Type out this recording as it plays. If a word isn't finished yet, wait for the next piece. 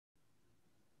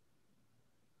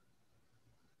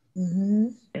Mm-hmm.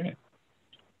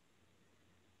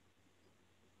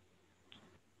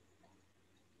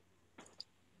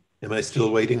 Am I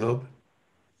still waiting, Hope?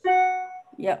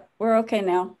 Yep, we're okay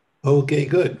now. Okay,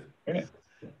 good.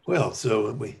 Well,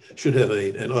 so we should have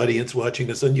an audience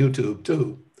watching us on YouTube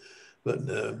too. But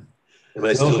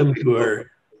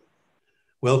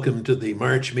welcome to the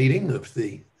March meeting of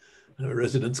the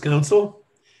Residents Council.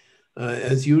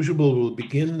 As usual, we'll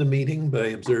begin the meeting by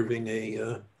observing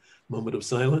a moment of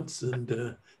silence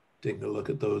and taking a look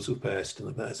at those who passed in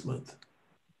the past month.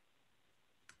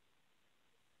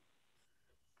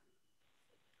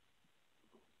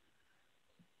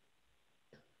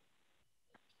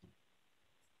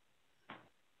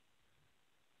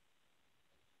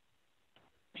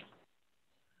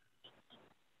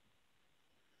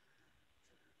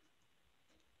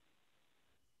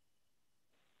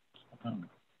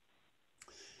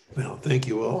 Well, thank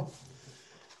you all.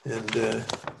 And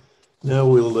now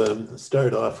we'll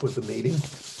start off with the meeting.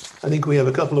 I think we have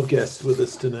a couple of guests with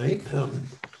us tonight.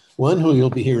 One who you'll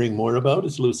be hearing more about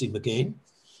is Lucy McCain.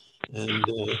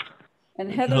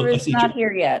 And Heather is not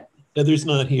here yet. Heather's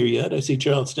not here yet. I see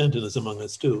Charles Stenton is among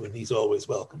us too, and he's always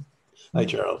welcome. Hi,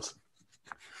 Charles.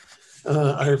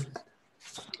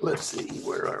 Let's see,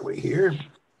 where are we here?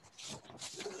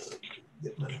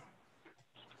 Get my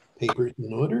papers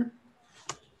in order.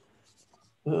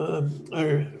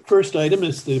 Our first item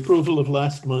is the approval of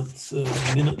last month's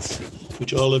minutes,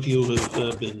 which all of you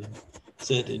have been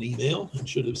sent an email and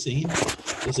should have seen.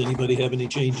 Does anybody have any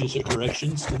changes or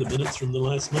corrections to the minutes from the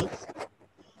last month?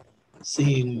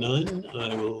 Seeing none,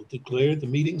 I will declare the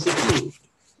meetings approved,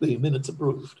 the minutes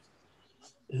approved.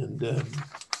 And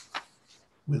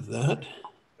with that,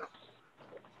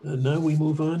 now we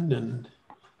move on and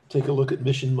take a look at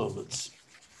mission moments.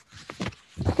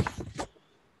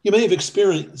 You may have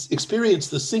experienced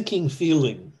the sinking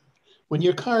feeling when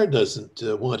your car doesn't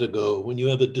want to go, when you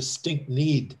have a distinct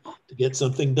need to get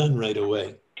something done right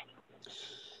away.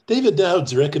 David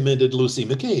Dowds recommended Lucy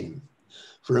McCain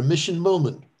for a mission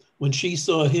moment when she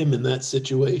saw him in that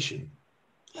situation.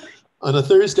 On a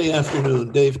Thursday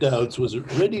afternoon, Dave Dowds was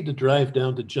ready to drive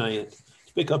down to Giant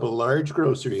to pick up a large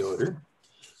grocery order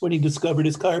when he discovered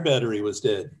his car battery was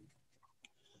dead.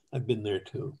 I've been there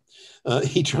too.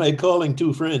 He tried calling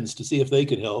two friends to see if they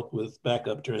could help with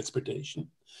backup transportation.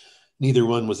 Neither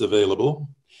one was available.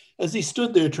 As he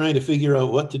stood there trying to figure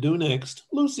out what to do next,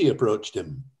 Lucy approached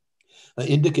him,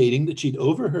 indicating that she'd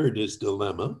overheard his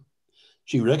dilemma.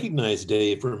 She recognized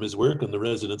Dave from his work on the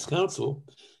Residents Council,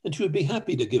 and she would be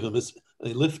happy to give him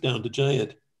a lift down to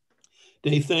Giant.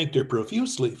 Dave thanked her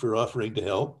profusely for offering to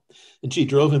help, and she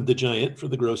drove him to Giant for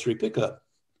the grocery pickup.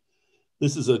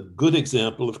 This is a good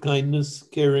example of kindness,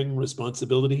 caring,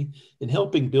 responsibility, and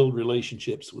helping build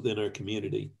relationships within our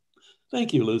community.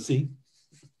 Thank you, Lucy.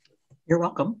 You're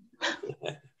welcome.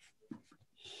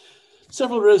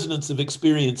 Several residents have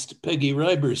experienced Peggy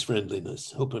Reiber's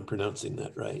friendliness. Hope I'm pronouncing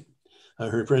that right.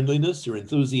 Her friendliness, her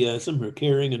enthusiasm, her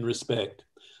caring and respect,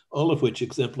 all of which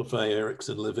exemplify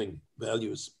Erickson living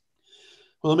values.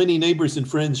 While many neighbors and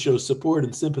friends show support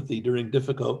and sympathy during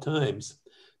difficult times,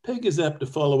 Peg is apt to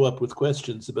follow up with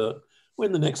questions about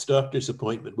when the next doctor's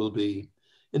appointment will be,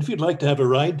 and if you'd like to have a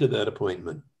ride to that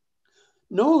appointment.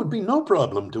 No, it'd be no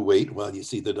problem to wait while you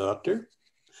see the doctor.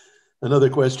 Another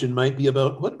question might be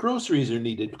about what groceries are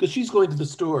needed, because she's going to the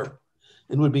store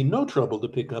and would be no trouble to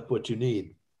pick up what you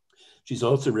need. She's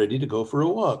also ready to go for a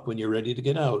walk when you're ready to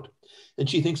get out, and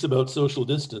she thinks about social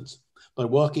distance by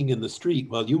walking in the street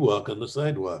while you walk on the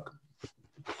sidewalk.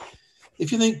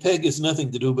 If you think Peg has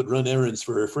nothing to do but run errands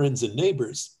for her friends and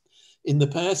neighbors, in the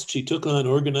past she took on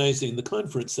organizing the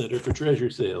conference center for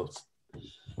treasure sales.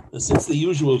 Since the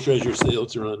usual treasure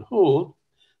sales are on hold,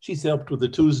 she's helped with the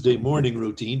Tuesday morning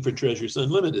routine for Treasures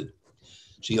Unlimited.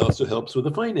 She also helps with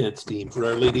the finance team for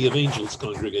Our Lady of Angels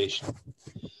congregation.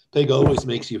 Peg always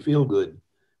makes you feel good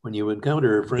when you encounter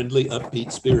her friendly,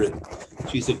 upbeat spirit.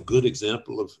 She's a good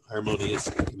example of harmonious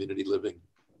community living.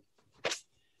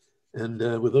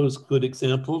 And with those good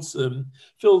examples,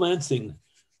 Phil Lansing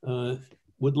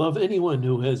would love anyone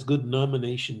who has good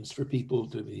nominations for people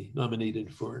to be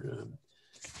nominated for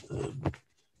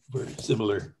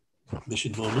similar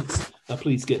mission moments.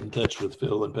 Please get in touch with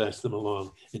Phil and pass them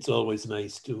along. It's always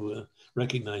nice to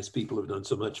recognize people who've done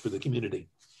so much for the community.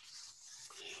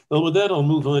 Well, with that, I'll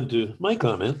move on to my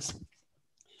comments.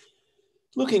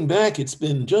 Looking back, it's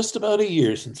been just about a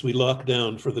year since we locked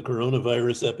down for the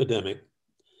coronavirus epidemic,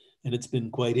 and it's been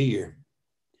quite a year.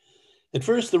 At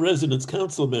first, the Residents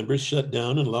Council members shut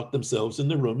down and locked themselves in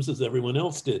their rooms as everyone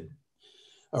else did.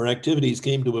 Our activities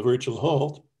came to a virtual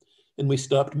halt, and we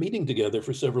stopped meeting together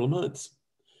for several months.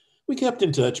 We kept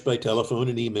in touch by telephone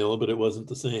and email, but it wasn't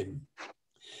the same.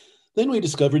 Then we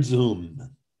discovered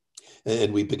Zoom,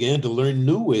 and we began to learn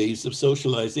new ways of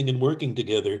socializing and working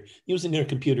together using our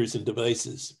computers and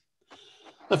devices.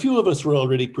 A few of us were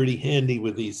already pretty handy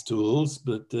with these tools,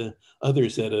 but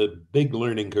others had a big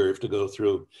learning curve to go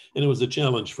through, and it was a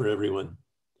challenge for everyone.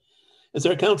 As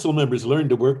our council members learned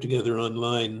to work together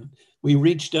online, we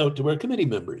reached out to our committee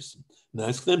members and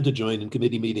asked them to join in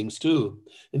committee meetings too,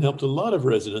 and helped a lot of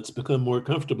residents become more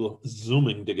comfortable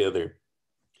Zooming together.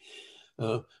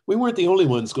 We weren't the only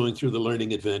ones going through the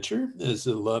learning adventure, as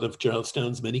a lot of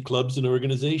Charlestown's many clubs and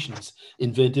organizations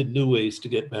invented new ways to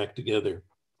get back together.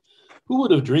 Who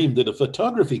would have dreamed that a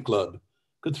photography club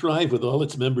could thrive with all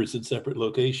its members in separate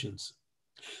locations?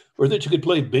 Or that you could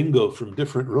play bingo from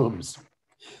different rooms?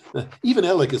 Even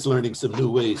Alec is learning some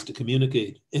new ways to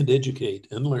communicate and educate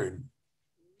and learn.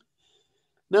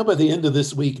 Now, by the end of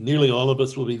this week, nearly all of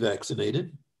us will be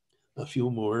vaccinated, a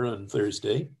few more on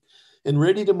Thursday, and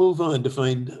ready to move on to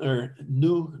find our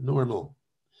new normal.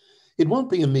 It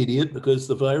won't be immediate because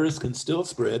the virus can still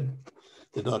spread,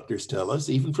 the doctors tell us,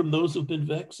 even from those who've been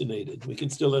vaccinated. We can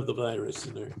still have the virus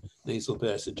in our nasal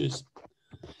passages.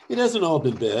 It hasn't all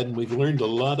been bad, and we've learned a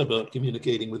lot about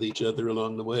communicating with each other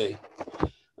along the way.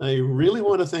 I really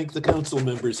want to thank the council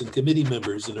members and committee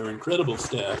members and our incredible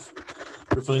staff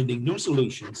for finding new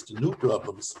solutions to new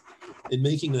problems and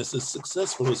making us as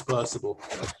successful as possible.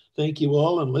 Thank you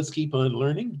all, and let's keep on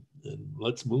learning, and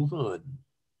let's move on.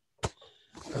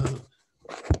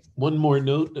 One more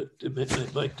note that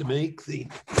I'd like to make.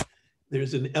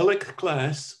 There's an ELEC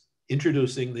class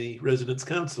introducing the Residents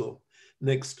Council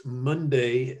next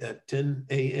Monday at 10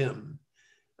 a.m.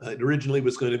 It originally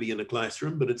was going to be in a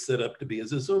classroom, but it's set up to be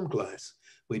as a Zoom class.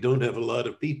 We don't have a lot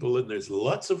of people, and there's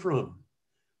lots of room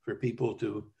for people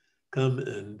to come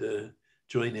and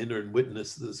join in or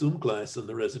witness the Zoom class on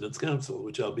the Residents Council,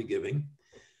 which I'll be giving.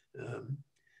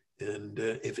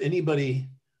 If anybody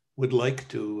would like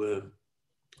to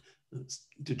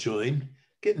join,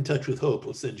 get in touch with Hope.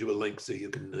 We'll send you a link so you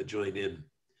can join in.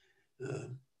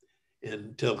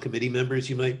 And tell committee members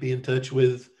you might be in touch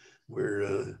with.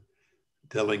 We're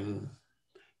telling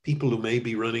people who may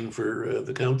be running for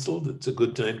the council that it's a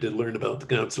good time to learn about the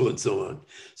council and so on.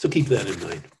 So keep that in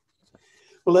mind.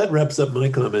 Well, that wraps up my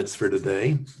comments for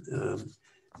today.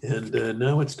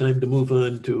 Now it's time to move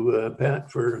on to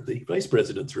Pat for the Vice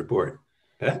President's report.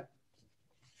 Pat?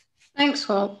 Thanks,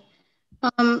 Hope.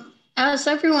 As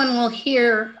everyone will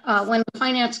hear when the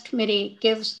Finance Committee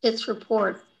gives its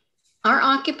report, our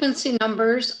occupancy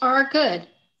numbers are good,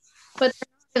 but they're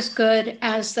not as good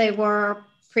as they were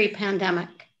pre-pandemic.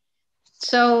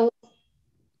 So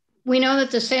we know that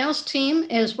the sales team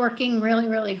is working really,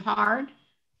 really hard.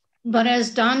 But as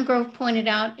Don Grove pointed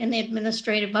out in the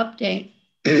administrative update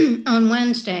on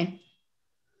Wednesday,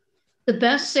 the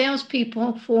best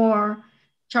salespeople for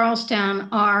Charlestown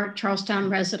are Charlestown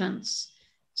residents.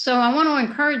 So I want to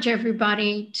encourage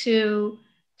everybody to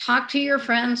talk to your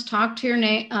friends, talk to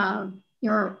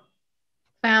your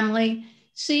family,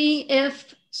 see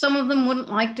if some of them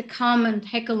wouldn't like to come and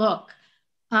take a look.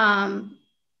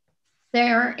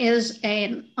 There is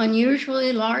an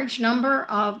unusually large number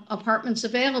of apartments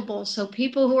available, so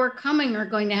people who are coming are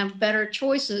going to have better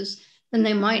choices than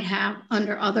they might have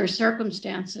under other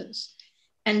circumstances.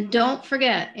 And don't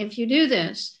forget, if you do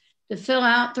this, to fill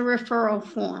out the referral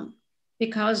form,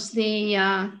 because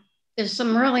there's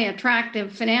some really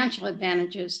attractive financial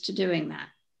advantages to doing that.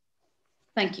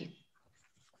 Thank you.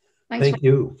 Thank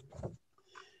you.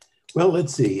 Well,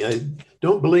 let's see. I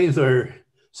don't believe our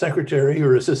secretary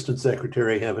or assistant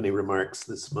secretary have any remarks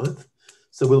this month.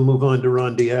 So we'll move on to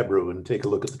Ron Diabro and take a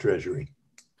look at the Treasury.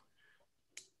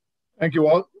 Thank you,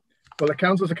 Walt. Well, the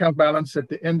council's account balance at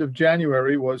the end of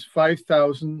January was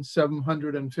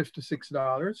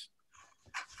 $5,756.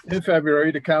 In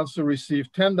February, the council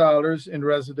received $10 in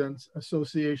Residents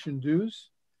Association dues.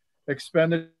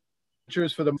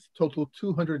 Expenditures for the month total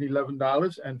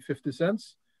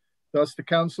 $211.50. Thus, the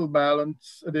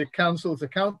council's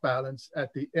account balance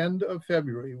at the end of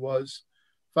February was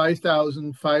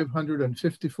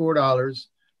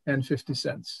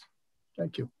 $5,554.50.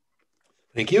 Thank you.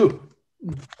 Thank you.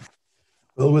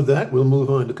 Well, with that, we'll move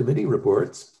on to committee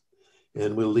reports,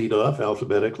 and we'll lead off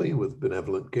alphabetically with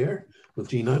Benevolent Care with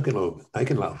Jean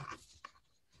Eichenlaub.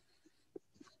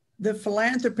 The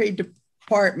Philanthropy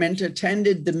Department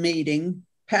attended the meeting.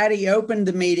 Patty opened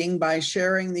the meeting by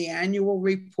sharing the annual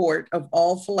report of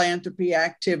all philanthropy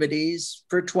activities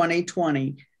for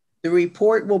 2020. The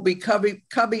report will be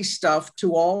cubby stuffed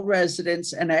to all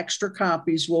residents, and extra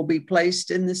copies will be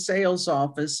placed in the sales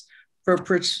office for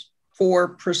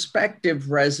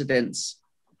prospective residents.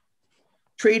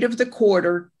 treat of the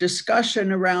quarter,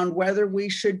 discussion around whether we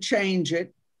should change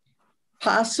it,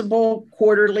 possible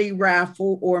quarterly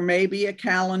raffle, or maybe a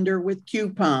calendar with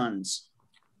coupons.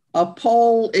 A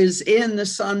poll is in the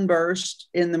Sunburst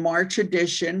in the March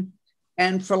edition,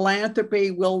 and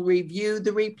philanthropy will review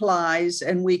the replies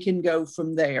and we can go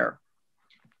from there.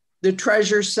 The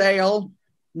treasure sale,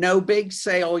 no big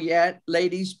sale yet.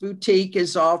 Ladies Boutique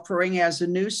is offering as a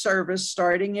new service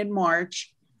starting in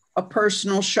March, a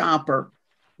personal shopper.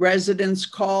 Residents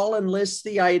call and list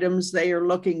the items they are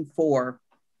looking for,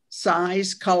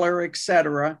 size, color,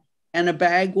 etc., and a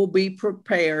bag will be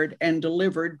prepared and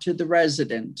delivered to the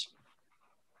resident.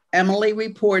 Emily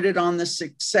reported on the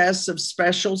success of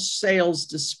special sales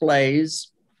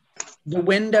displays. The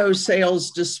window sales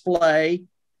display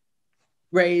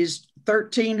raised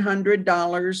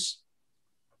 $1,300.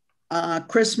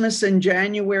 Christmas and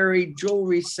January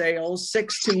jewelry sales,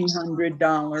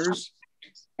 $1,600.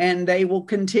 And they will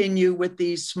continue with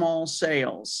these small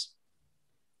sales.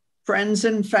 Friends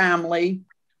and family,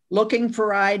 looking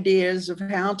for ideas of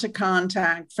how to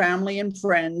contact family and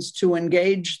friends to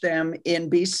engage them in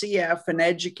BCF and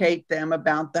educate them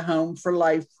about the Home for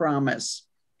Life promise.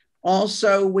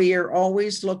 Also, we are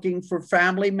always looking for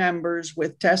family members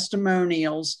with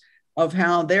testimonials of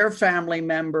how their family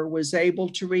member was able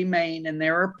to remain in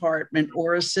their apartment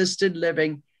or assisted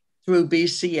living through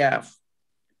BCF.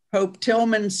 Hope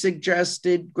Tillman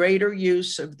suggested greater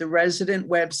use of the resident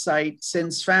website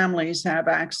since families have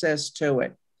access to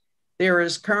it. There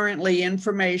is currently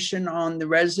information on the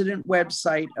resident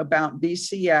website about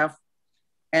BCF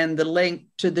and the link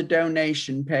to the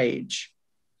donation page.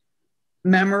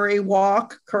 Memory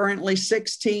walk, currently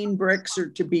 16 bricks are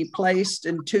to be placed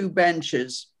and 2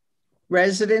 benches.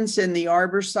 Residents in the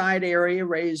Arborside area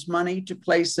raised money to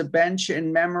place a bench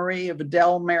in memory of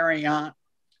Adele Marriott,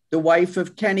 the wife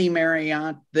of Kenny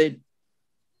Marriott, that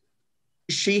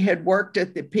she had worked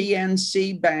at the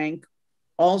PNC Bank.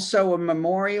 Also a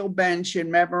memorial bench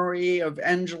in memory of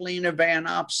Angelina Van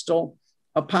Opstal,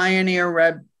 a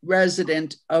pioneer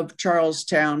resident of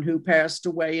Charlestown who passed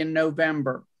away in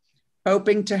November.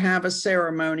 Hoping to have a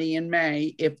ceremony in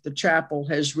May if the chapel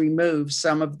has removed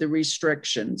some of the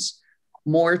restrictions.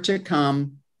 More to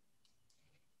come,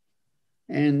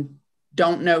 and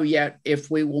don't know yet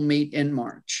if we will meet in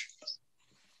March.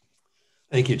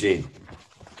 Thank you, Jean.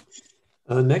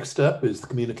 Next up is the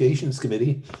Communications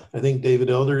Committee. I think David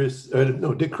Elder is,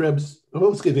 no, Dick Krebs,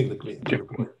 who's giving the committee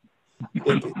report?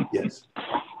 Yes.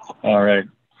 All right.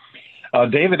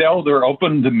 David Elder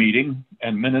opened the meeting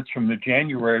and minutes from the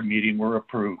January meeting were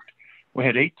approved. We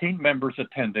had 18 members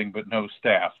attending, but no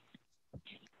staff.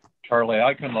 Charlie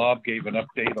Eichenlaub gave an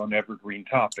update on evergreen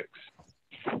topics.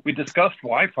 We discussed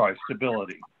Wi-Fi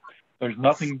stability. There's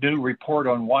nothing new to report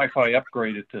on Wi-Fi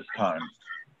upgrade at this time.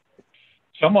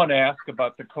 Someone asked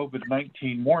about the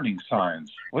COVID-19 warning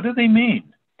signs. What do they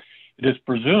mean? It is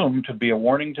presumed to be a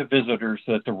warning to visitors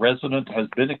that the resident has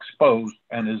been exposed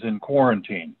and is in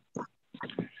quarantine.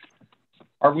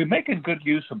 Are we making good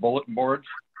use of bulletin boards?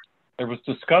 There was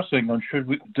discussion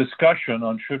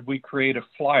on should we create a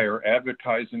flyer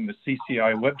advertising the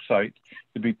CCI website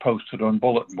to be posted on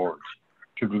bulletin boards?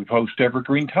 Should we post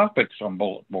evergreen topics on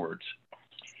bulletin boards?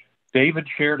 David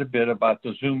shared a bit about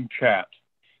the Zoom chat.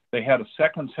 They had a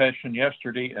second session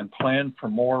yesterday and planned for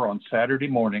more on Saturday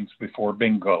mornings before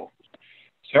bingo.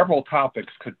 Several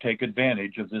topics could take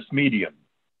advantage of this medium.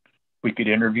 We could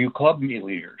interview club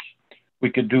leaders.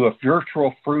 We could do a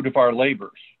virtual fruit of our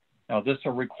labors. Now, this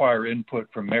will require input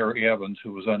from Mary Evans,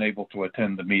 who was unable to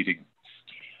attend the meeting.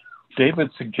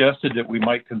 David suggested that we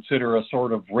might consider a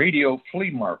sort of radio flea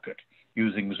market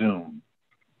using Zoom.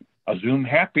 A Zoom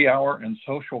happy hour and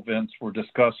social events were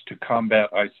discussed to combat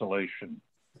isolation.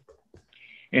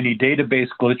 Any database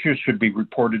glitches should be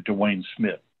reported to Wayne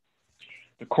Smith.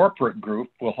 The corporate group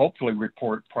will hopefully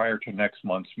report prior to next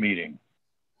month's meeting.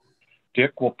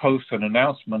 Dick will post an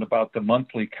announcement about the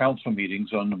monthly council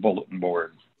meetings on the bulletin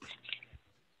board.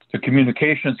 The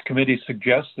Communications Committee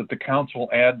suggests that the council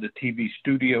add the TV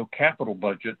studio capital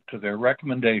budget to their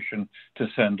recommendation to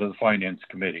send to the Finance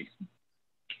Committee.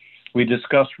 We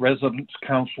discussed residents'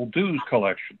 council dues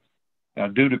collection. Now,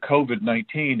 due to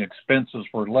COVID-19, expenses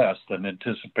were less than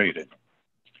anticipated.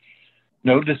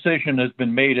 No decision has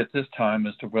been made at this time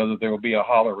as to whether there will be a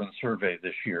holler-in survey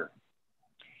this year.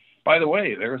 By the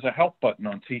way, there is a help button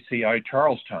on CCI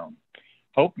Charlestown.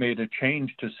 Hope made a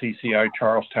change to CCI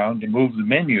Charlestown to move the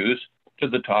menus to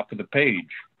the top of the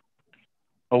page.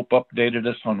 Hope updated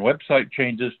us on website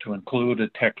changes to include a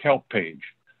tech help page.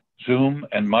 Zoom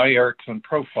and My Erickson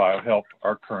profile help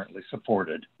are currently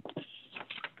supported.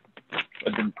 I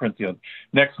didn't print the other.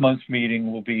 Next month's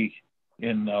meeting will be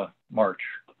in March.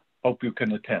 Hope you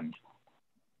can attend.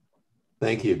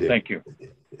 Thank you, Dick. Thank you.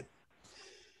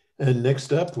 And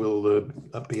next up, we'll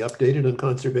be updated on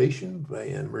conservation by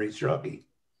Anne Marie Strachey.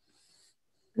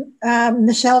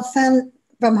 Michelle Fenn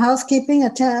from housekeeping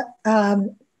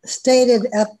stated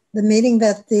at the meeting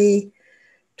that the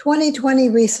 2020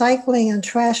 recycling and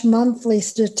trash monthly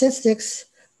statistics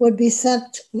would be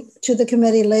sent to the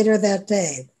committee later that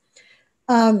day.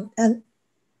 In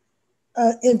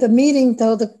the meeting,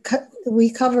 though, we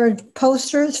covered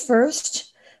posters first.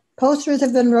 Posters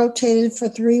have been rotated for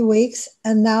 3 weeks,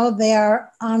 and now they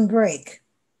are on break.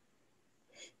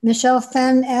 Michelle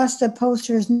Fenn asked that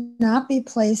posters not be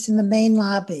placed in the main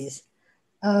lobbies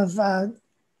of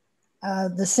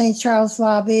the St. Charles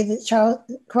lobby,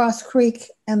 the Cross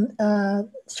Creek, and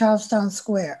Charlestown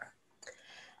Square.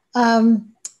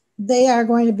 They are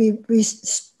going to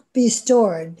be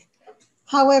stored.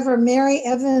 However, Mary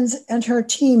Evans and her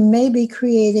team may be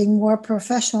creating more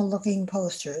professional looking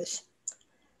posters.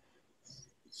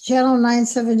 Channel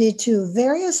 972,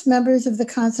 various members of the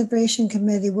Conservation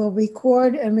Committee will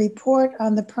record and report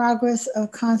on the progress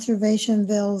of conservation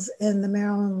bills in the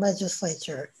Maryland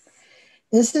legislature.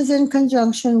 This is in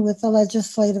conjunction with the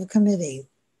Legislative Committee.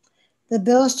 The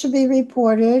bills to be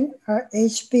reported are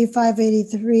HB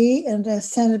 583 and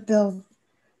Senate Bill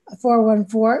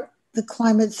 414, the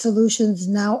Climate Solutions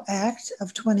Now Act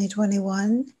of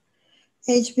 2021,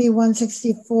 HB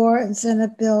 164 and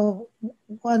Senate Bill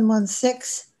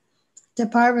 116,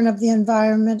 Department of the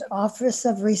Environment, Office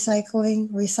of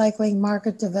Recycling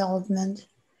Market Development,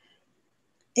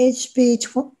 HB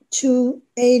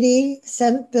 280,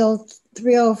 Senate Bill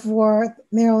 304,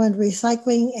 Maryland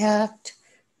Recycling Act,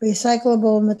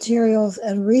 Recyclable Materials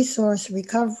and Resource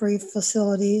Recovery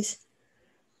Facilities,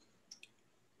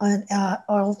 and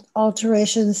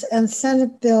alterations, and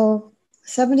Senate Bill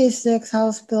 76,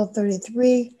 House Bill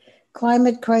 33,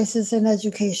 Climate Crisis and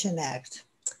Education Act.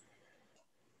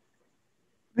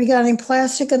 Regarding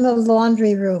plastic in the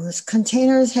laundry rooms,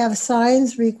 containers have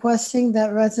signs requesting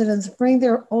that residents bring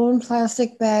their own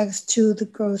plastic bags to the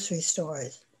grocery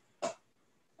stores.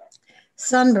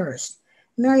 Sunburst.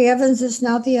 Mary Evans is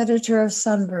now the editor of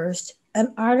Sunburst.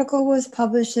 An article was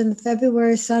published in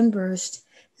February Sunburst,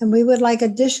 and we would like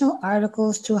additional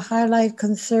articles to highlight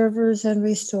conservers and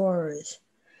restorers.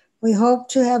 We hope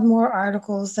to have more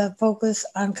articles that focus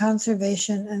on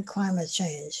conservation and climate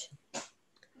change.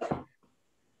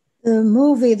 The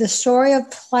movie, The Story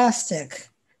of Plastic.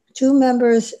 2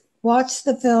 members watched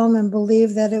the film and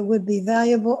believed that it would be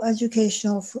valuable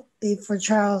educational for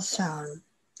Charlestown.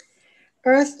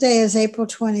 Earth Day is April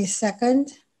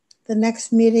 22nd. The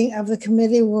next meeting of the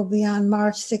committee will be on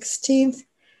March 16th,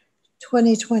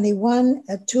 2021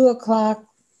 at 2 o'clock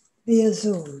via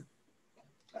Zoom.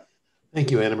 Thank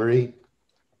you, Anna Marie.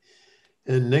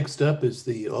 And next up is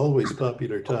the always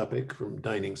popular topic from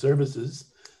Dining Services,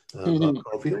 Bob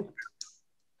Caulfield.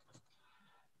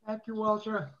 Thank you,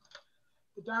 Walter.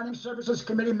 The Dining Services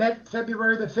Committee met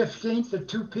February the 15th at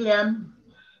 2 p.m.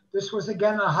 This was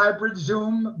again a hybrid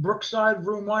Zoom Brookside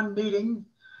Room 1 meeting.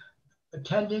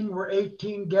 Attending were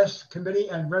 18 guest committee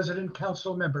and resident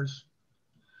council members.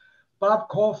 Bob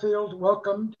Caulfield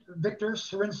welcomed Victor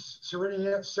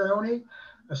Cerrone,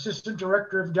 Assistant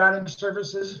Director of Dining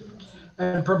Services,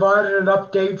 and provided an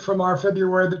update from our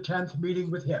February the 10th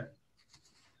meeting with him.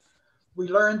 We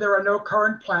learned there are no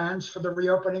current plans for the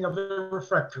reopening of the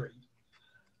refectory.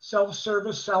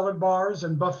 Self-service salad bars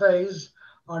and buffets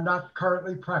are not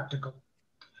currently practical.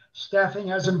 Staffing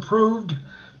has improved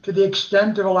to the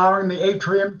extent of allowing the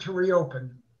atrium to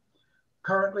reopen.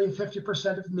 Currently,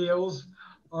 50% of meals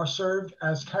are served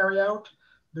as carryout,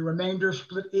 the remainder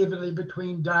split evenly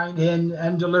between dine-in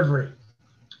and delivery.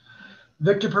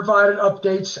 Victor provided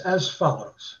updates as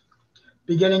follows.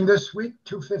 Beginning this week,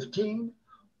 2/15,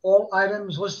 all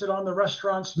items listed on the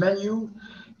restaurant's menu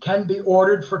can be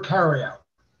ordered for carryout.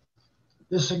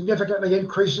 This significantly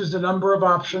increases the number of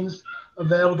options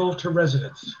available to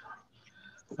residents.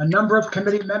 A number of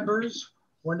committee members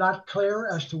were not clear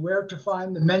as to where to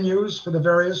find the menus for the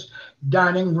various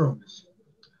dining rooms.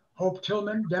 Hope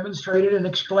Tillman demonstrated and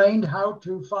explained how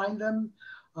to find them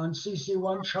on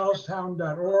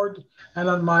cc1charlestown.org and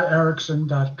on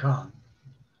myerickson.com.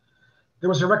 There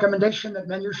was a recommendation that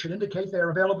menus should indicate they are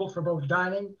available for both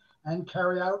dining and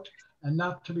carryout and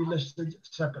not to be listed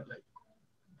separately.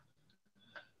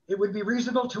 It would be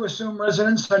reasonable to assume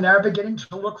residents are now beginning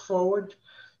to look forward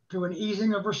to an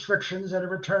easing of restrictions and a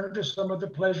return to some of the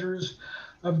pleasures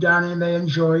of dining they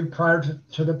enjoyed prior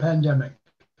to the pandemic.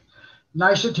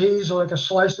 Niceties like a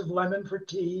slice of lemon for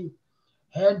tea,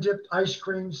 hand-dipped ice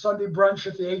cream, Sunday brunch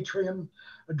at the atrium,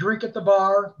 a drink at the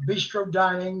bar, bistro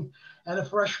dining, and a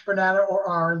fresh banana or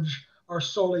orange are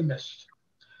sorely missed.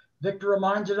 Victor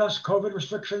reminded us COVID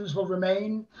restrictions will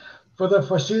remain for the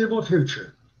foreseeable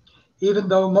future. Even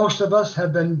though most of us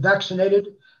have been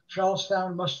vaccinated,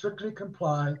 Charlestown must strictly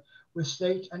comply with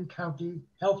state and county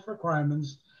health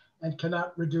requirements and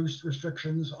cannot reduce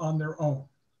restrictions on their own.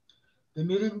 The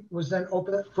meeting was then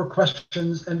open for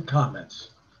questions and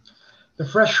comments. The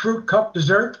fresh fruit cup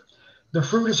dessert. The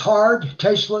fruit is hard,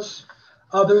 tasteless.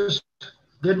 Others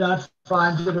did not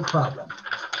find it a problem.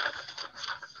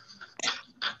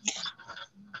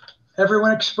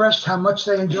 Everyone expressed how much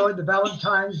they enjoyed the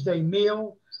Valentine's Day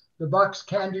meal. The box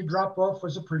candy drop-off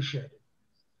was appreciated.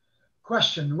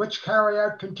 Question, which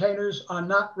carryout containers are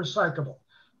not recyclable?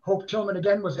 Hope Tillman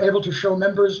again was able to show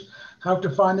members how to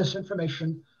find this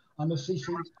information on the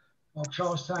CC of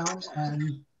Charlestown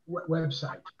and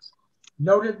website.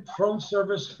 Noted phone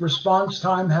service response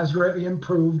time has greatly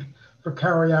improved for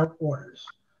carryout orders.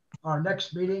 Our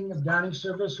next meeting of dining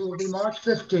service will be March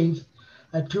 15th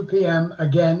at 2 p.m.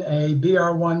 Again, a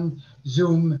BR1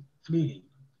 Zoom meeting.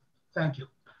 Thank you.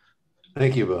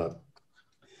 Thank you, Bob.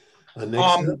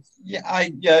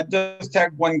 I just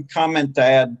have one comment to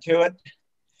add to it.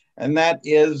 And that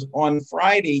is on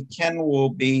Friday, Ken will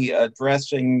be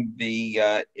addressing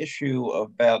the issue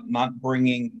about not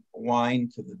bringing wine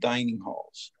to the dining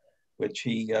halls, which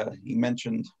he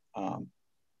mentioned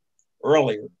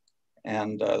earlier.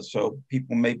 And so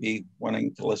people may be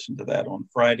wanting to listen to that on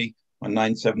Friday on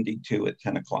 972 at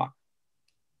 10 o'clock.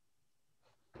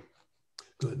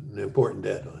 Good, an important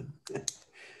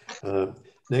add-on.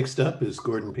 Next up is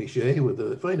Gordon Pichet with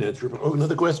the finance report. Oh,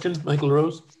 another question, Michael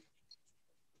Rose?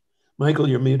 Michael,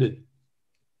 you're muted.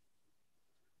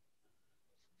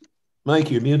 Mike,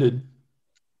 you're muted.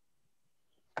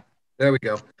 There we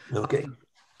go. Okay.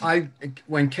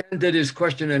 When Ken did his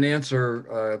question and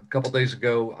answer a couple days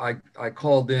ago, I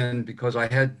called in because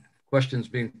I had questions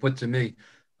being put to me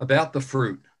about the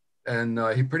fruit. And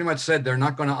he pretty much said they're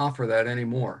not going to offer that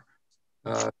anymore.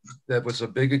 That was a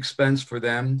big expense for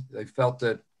them. They felt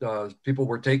that people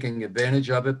were taking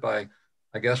advantage of it by,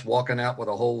 I guess, walking out with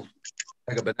a whole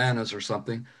bag of bananas or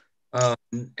something.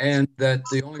 And that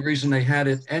the only reason they had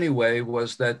it anyway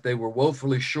was that they were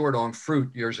woefully short on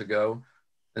fruit years ago.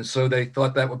 And so they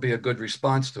thought that would be a good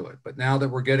response to it. But now that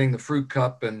we're getting the fruit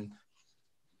cup and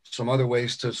some other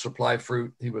ways to supply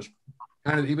fruit, he was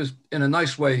in a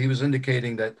nice way, he was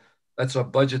indicating that that's a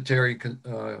budgetary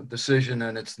decision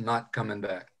and it's not coming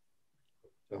back.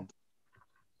 So.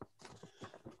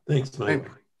 Thanks, Mike. Anyway,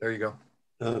 there you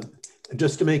go.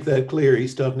 Just to make that clear,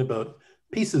 he's talking about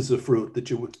pieces of fruit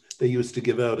that they used to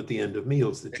give out at the end of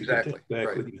meals that you could take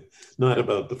back with you, not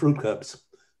about the fruit cups.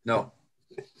 No.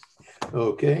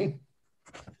 Okay.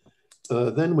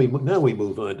 Then we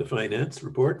move on to finance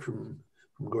report from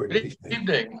Gordon. Good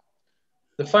evening.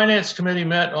 The Finance Committee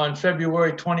met on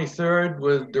February 23rd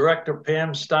with Director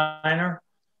Pam Steiner,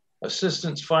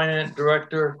 Assistant Finance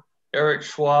Director Eric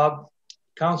Schwab,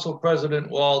 Council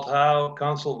President Walt Howe,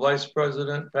 Council Vice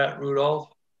President Pat Rudolph,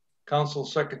 Council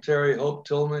Secretary Hope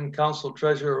Tillman, Council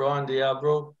Treasurer Ron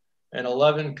Diabro, and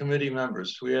 11 committee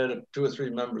members. We had 2 or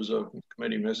 3 members of the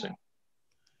committee missing.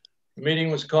 The meeting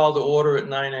was called to order at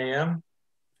 9 a.m.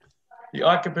 The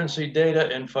occupancy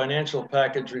data and financial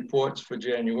package reports for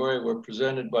January were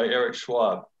presented by Eric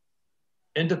Schwab.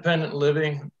 Independent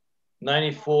living,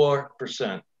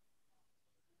 94%.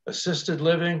 Assisted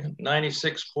living,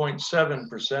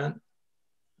 96.7%.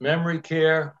 Memory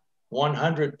care,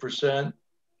 100%.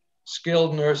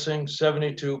 Skilled nursing,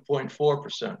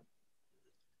 72.4%.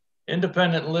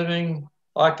 Independent living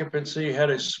occupancy had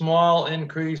a small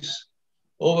increase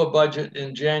over budget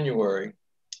in January.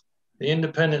 The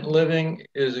independent living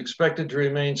is expected to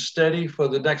remain steady for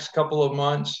the next couple of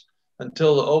months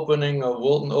until the opening of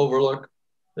Wilton Overlook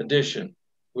Addition,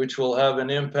 which will have an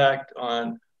impact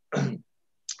on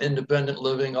independent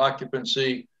living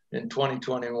occupancy in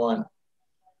 2021.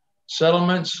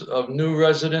 Settlements of new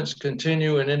residents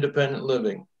continue in independent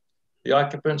living. The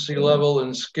occupancy level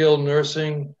in skilled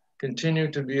nursing continue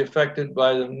to be affected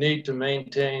by the need to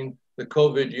maintain the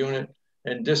COVID unit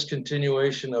and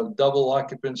discontinuation of double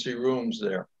occupancy rooms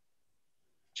there.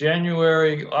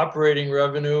 January operating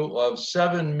revenue of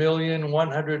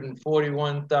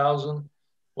 $7,141,000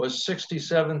 was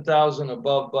 $67,000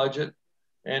 above budget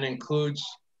and includes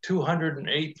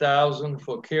 $208,000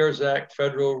 for CARES Act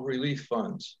federal relief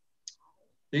funds.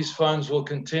 These funds will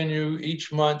continue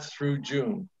each month through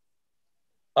June.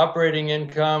 Operating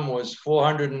income was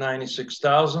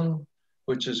 $496,000,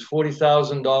 which is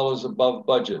 $40,000 above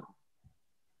budget.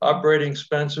 Operating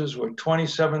expenses were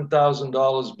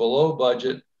 $27,000 below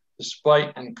budget,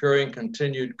 despite incurring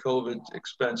continued COVID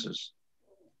expenses.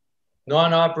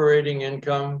 Non-operating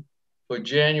income for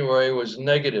January was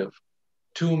negative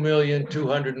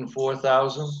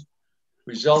 $2,204,000,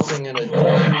 resulting in a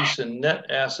decrease in net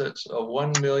assets of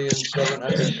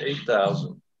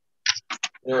 $1,708,000.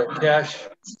 There are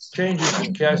changes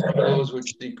in cash flows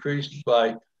which decreased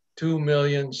by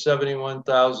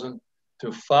 $2,071,000 to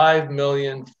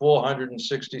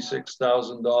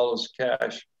 $5,466,000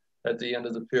 cash at the end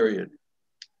of the period.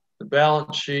 The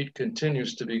balance sheet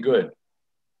continues to be good.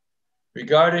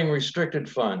 Regarding restricted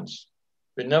funds,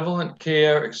 Benevolent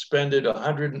Care expended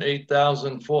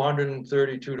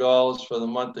 $108,432 for the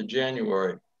month of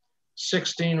January.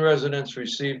 16 residents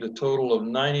received a total of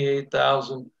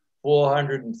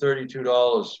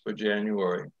 $98,432 for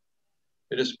January.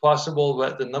 It is possible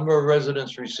that the number of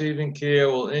residents receiving care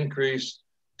will increase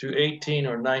to 18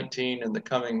 or 19 in the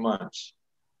coming months.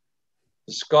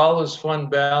 The Scholars Fund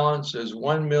balance is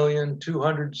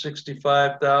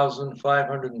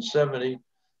 $1,265,570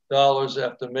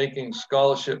 after making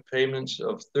scholarship payments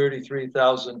of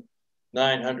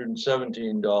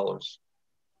 $33,917.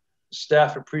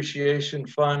 Staff Appreciation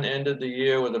Fund ended the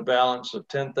year with a balance of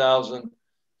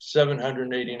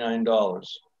 $10,789.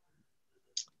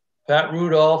 Pat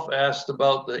Rudolph asked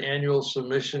about the annual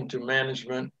submission to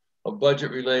management of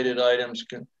budget-related items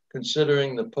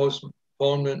considering the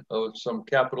postponement of some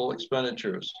capital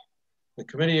expenditures. The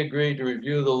committee agreed to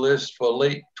review the list for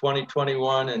late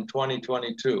 2021 and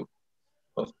 2022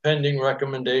 of pending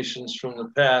recommendations from the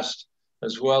past,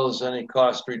 as well as any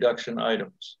cost reduction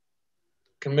items.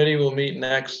 The committee will meet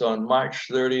next on March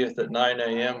 30th at 9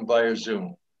 a.m. via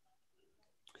Zoom.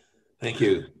 Thank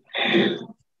you.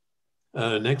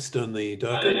 Next on the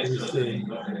docket is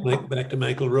back to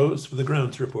Michael Rose for the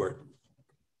grounds report.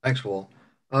 Thanks, Walt.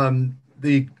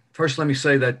 First, let me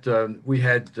say that we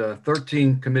had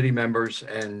 13 committee members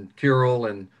and Kirill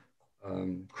and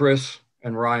Chris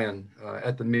and Ryan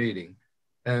at the meeting.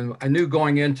 And I knew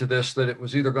going into this that it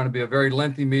was either going to be a very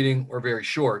lengthy meeting or very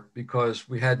short because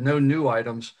we had no new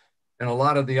items. And a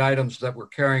lot of the items that we're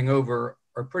carrying over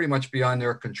are pretty much beyond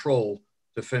their control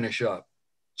to finish up.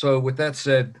 So with that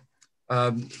said,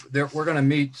 we're going to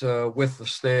meet with the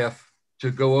staff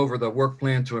to go over the work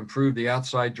plan to improve the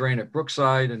outside drain at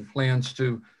Brookside and plans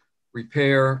to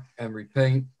repair and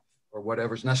repaint or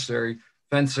whatever's necessary,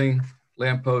 fencing,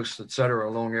 lampposts, et cetera,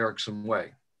 along Erickson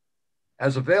Way.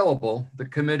 As available, the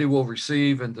committee will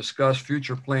receive and discuss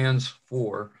future plans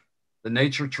for the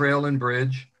nature trail and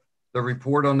bridge, the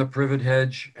report on the privet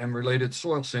hedge and related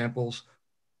soil samples,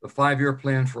 the 5-year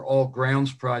plan for all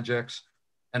grounds projects,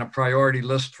 and a priority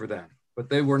list for them. But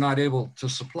they were not able to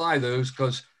supply those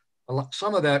because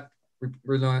some of that,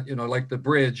 like the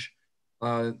bridge,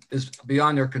 is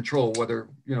beyond their control. Whether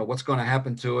what's going to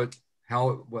happen to it,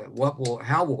 how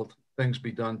will things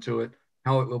be done to it,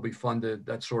 how it will be funded,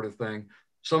 that sort of thing.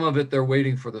 Some of it they're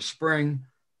waiting for the spring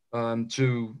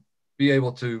to be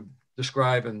able to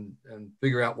describe and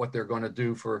figure out what they're going to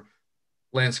do for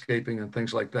landscaping and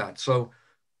things like that. So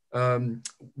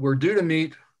we're due to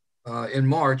meet in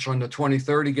March on the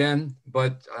 23rd again,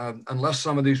 but unless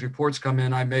some of these reports come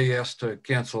in, I may ask to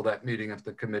cancel that meeting if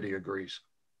the committee agrees.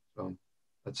 So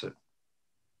that's it.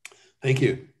 Thank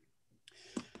you.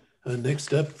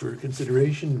 Next up for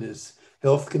consideration is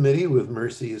Health Committee with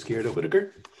Mercy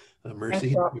Izquierdo-Whitaker.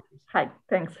 Mercy. Hi,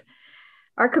 thanks.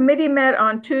 Our committee met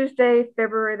on Tuesday,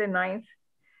 February the 9th,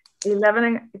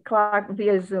 11 o'clock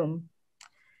via Zoom.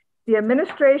 The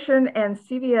administration and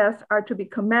CVS are to be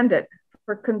commended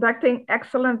for conducting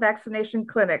excellent vaccination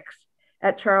clinics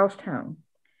at Charlestown.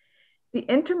 The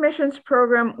intermissions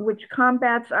program, which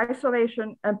combats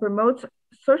isolation and promotes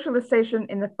socialization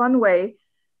in a fun way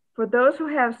for those who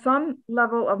have some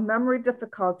level of memory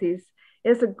difficulties,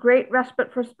 is a great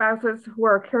respite for spouses who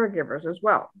are caregivers as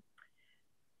well.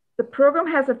 The program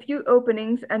has a few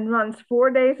openings and runs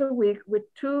 4 days a week with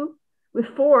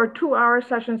 4 two-hour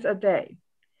sessions a day.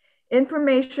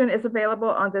 Information is available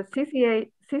on the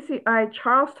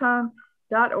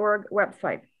CCICharlestown.org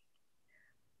website.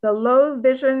 The Low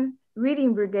Vision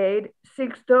Reading Brigade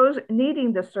seeks those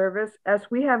needing the service as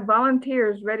we have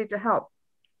volunteers ready to help.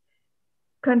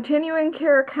 Continuing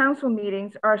care council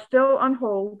meetings are still on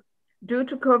hold due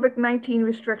to COVID-19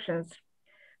 restrictions,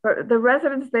 but the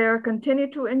residents there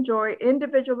continue to enjoy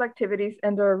individual activities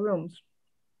in their rooms.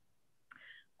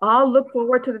 I'll look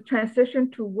forward to the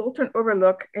transition to Wilton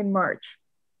Overlook in March.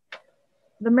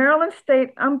 The Maryland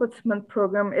State Ombudsman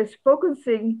Program is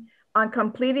focusing on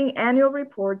completing annual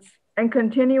reports and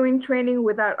continuing training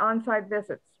without on-site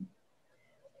visits.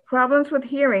 Problems with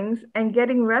hearings and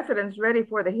getting residents ready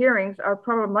for the hearings are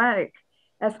problematic,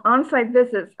 as on-site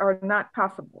visits are not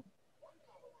possible.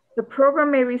 The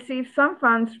program may receive some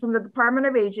funds from the Department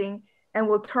of Aging and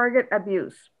will target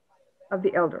abuse of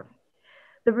the elder.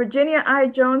 The Virginia I.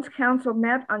 Jones Council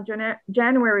met on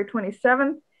January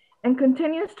 27th and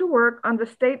continues to work on the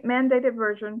state mandated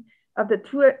version of the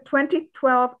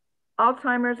 2012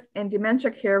 Alzheimer's and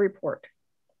Dementia Care Report.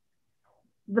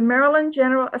 The Maryland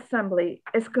General Assembly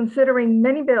is considering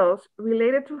many bills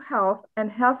related to health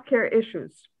and healthcare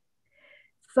issues,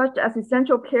 such as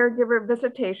essential caregiver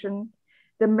visitation,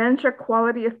 dementia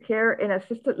quality of care in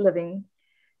assisted living,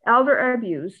 elder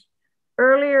abuse,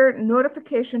 earlier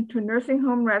notification to nursing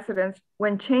home residents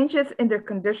when changes in their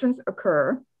conditions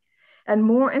occur, and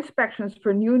more inspections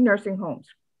for new nursing homes.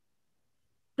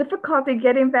 Difficulty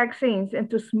getting vaccines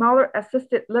into smaller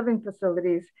assisted living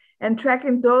facilities and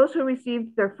tracking those who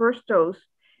received their first dose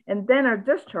and then are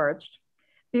discharged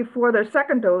before their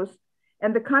second dose,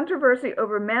 and the controversy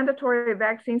over mandatory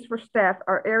vaccines for staff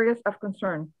are areas of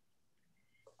concern.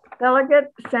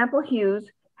 Delegate Sample Hughes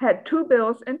had 2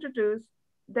 bills introduced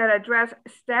that address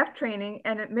staff training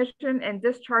and admission and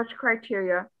discharge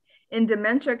criteria in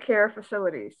dementia care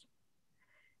facilities.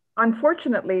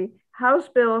 Unfortunately, House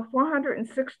Bill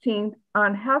 416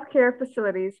 on healthcare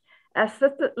facilities,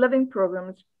 assisted living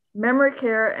programs, memory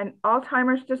care, and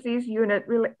Alzheimer's disease unit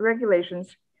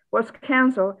regulations was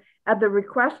canceled at the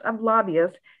request of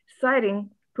lobbyists, citing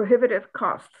prohibitive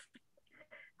costs.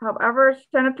 However,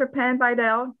 Senator Pam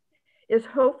Vidal is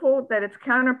hopeful that its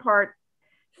counterpart,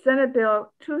 Senate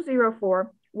Bill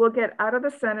 204, will get out of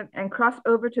the Senate and cross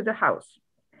over to the House.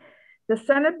 The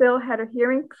Senate bill had a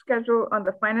hearing scheduled on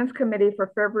the Finance Committee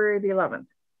for February the 11th.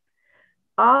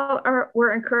 All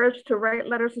were encouraged to write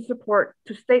letters of support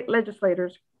to state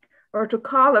legislators or to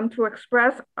call them to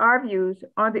express our views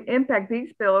on the impact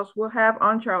these bills will have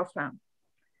on Charlestown.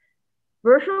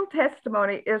 Virtual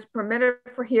testimony is permitted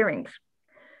for hearings.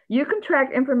 You can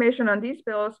track information on these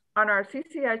bills on our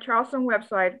CCI Charleston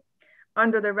website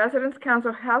under the Residents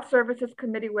Council Health Services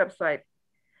Committee website.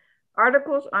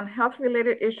 Articles on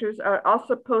health-related issues are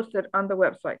also posted on the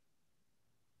website.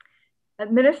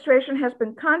 Administration has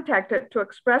been contacted to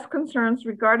express concerns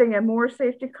regarding a more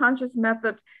safety-conscious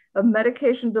method of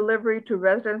medication delivery to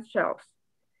residents' shelves.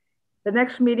 The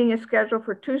next meeting is scheduled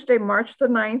for Tuesday, March the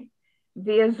 9th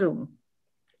via Zoom.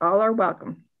 All are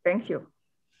welcome. Thank you.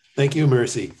 Thank you,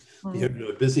 Mercy. You have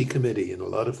a busy committee and a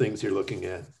lot of things you're looking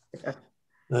at.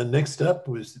 Next up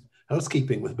was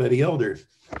housekeeping with Betty Elder.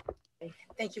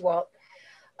 Thank you, Walt.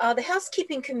 The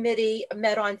Housekeeping Committee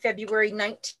met on February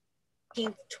 19th,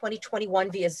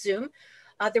 2021 via Zoom.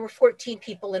 There were 14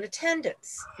 people in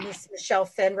attendance. Ms. Michelle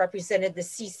Fenn represented the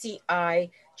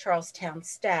CCI Charlestown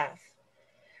staff.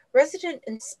 Resident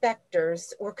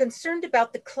inspectors were concerned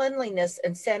about the cleanliness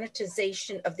and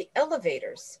sanitization of the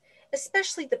elevators,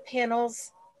 especially the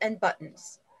panels and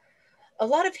buttons. A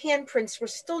lot of handprints were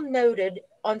still noted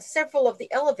on several of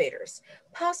the elevators,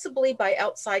 possibly by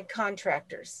outside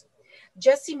contractors.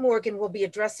 Jesse Morgan will be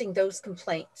addressing those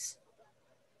complaints.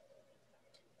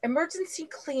 Emergency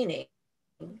cleaning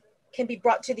can be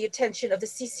brought to the attention of the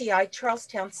CCI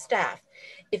Charlestown staff.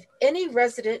 If any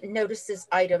resident notices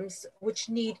items which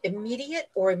need immediate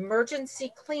or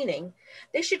emergency cleaning,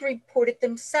 they should report it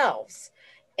themselves,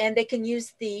 and they can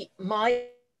use the My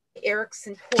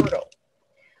Erickson portal.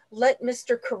 Let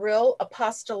Mr. Kirill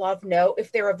Apostolov know if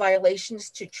there are violations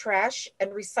to trash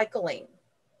and recycling.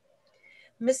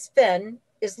 Ms. Fenn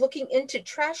is looking into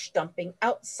trash dumping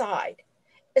outside,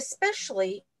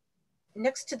 especially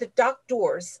next to the dock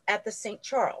doors at the St.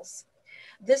 Charles.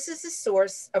 This is a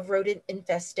source of rodent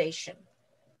infestation.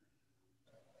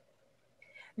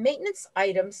 Maintenance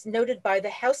items noted by the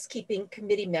Housekeeping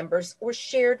Committee members were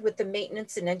shared with the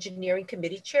Maintenance and Engineering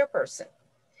Committee chairperson.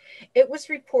 It was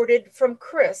reported from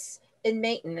Chris in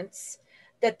maintenance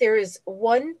that there is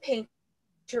one painter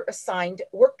assigned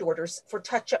work orders for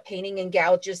touch-up painting and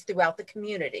gouges throughout the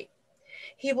community.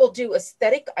 He will do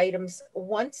aesthetic items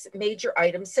once major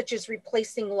items such as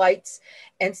replacing lights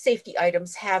and safety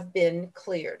items have been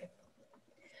cleared.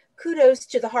 Kudos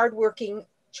to the hardworking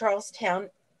Charlestown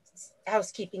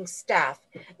housekeeping staff,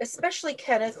 especially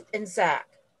Kenneth and Zach.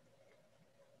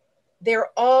 They're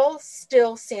all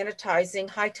still sanitizing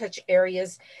high-touch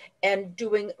areas and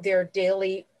doing their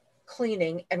daily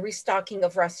cleaning and restocking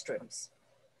of restrooms.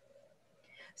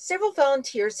 Several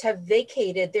volunteers have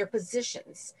vacated their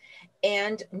positions,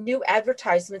 and new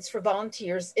advertisements for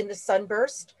volunteers in the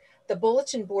Sunburst, the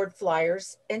Bulletin Board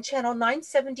flyers, and Channel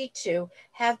 972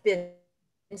 have been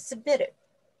submitted.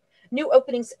 New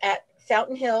openings at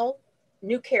Fountain Hill,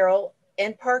 New Carroll,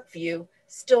 and Parkview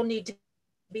still need to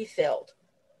be filled.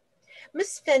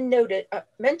 Ms. Fenn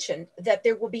mentioned that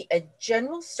there will be a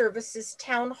general services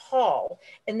town hall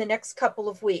in the next couple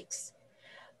of weeks.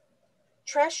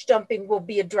 Trash dumping will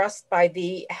be addressed by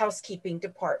the housekeeping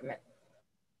department.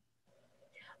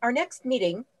 Our next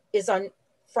meeting is on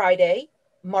Friday,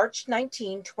 March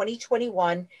 19,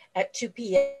 2021 at 2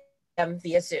 p.m.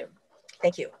 via Zoom.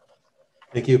 Thank you.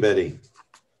 Thank you, Betty.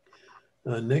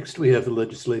 Next, we have the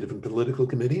Legislative and Political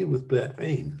Committee with Pat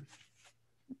Payne.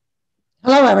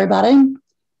 Hello, everybody.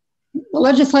 The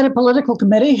Legislative Political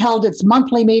Committee held its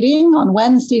monthly meeting on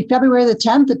Wednesday, February the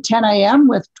 10th at 10 a.m.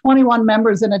 with 21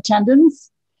 members in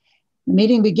attendance. The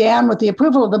meeting began with the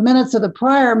approval of the minutes of the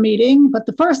prior meeting, but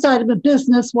the first item of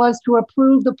business was to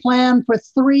approve the plan for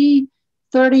 3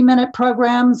 30-minute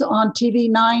programs on TV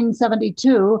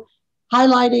 972,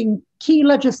 highlighting key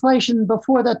legislation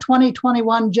before the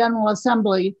 2021 General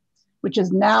Assembly, which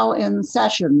is now in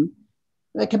session.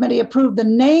 The committee approved the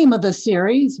name of the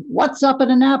series, What's Up in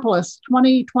Annapolis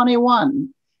 2021.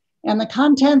 And the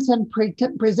contents and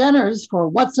presenters for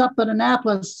What's Up in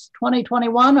Annapolis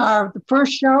 2021 are the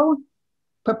first show,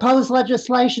 Proposed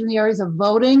Legislation in the Areas of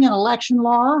Voting and Election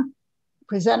Law,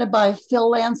 presented by Phil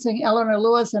Lansing, Eleanor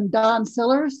Lewis, and Don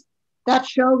Sillers. That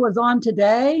show was on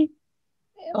today,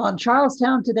 on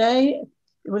Charlestown Today.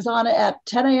 It was on at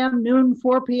 10 a.m., noon,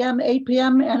 4 p.m., 8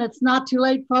 p.m., and it's not too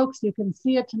late, folks. You can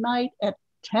see it tonight at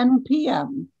 10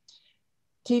 p.m.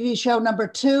 TV show number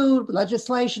 2,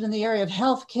 legislation in the area of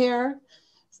healthcare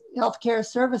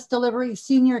service delivery,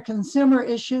 senior consumer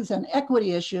issues, and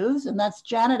equity issues, and that's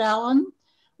Janet Allen,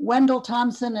 Wendell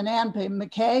Thompson, and Ann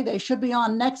McKay. They should be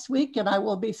on next week, and I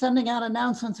will be sending out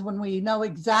announcements when we know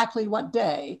exactly what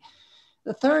day.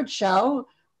 The third show,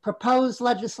 proposed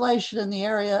legislation in the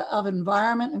area of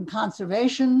environment and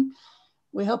conservation.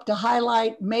 We hope to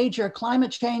highlight major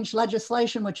climate change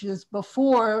legislation, which is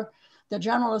before the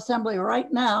General Assembly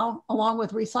right now, along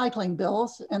with recycling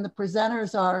bills. And the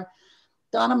presenters are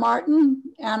Donna Martin,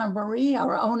 Anna Marie,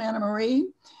 our own Anna Marie,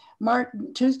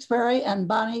 Martin Tewksbury, and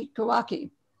Bonnie Kawaki.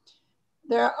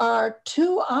 There are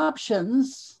 2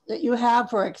 options that you have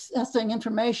for accessing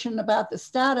information about the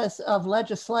status of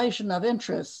legislation of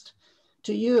interest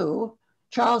to you,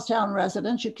 Charlestown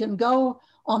residents. You can go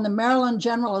on the Maryland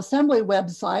General Assembly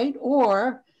website,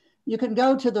 or you can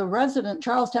go to the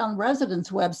Charlestown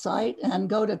Residents website and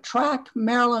go to Track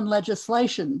Maryland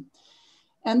Legislation.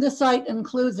 And this site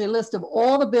includes a list of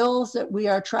all the bills that we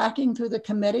are tracking through the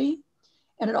committee.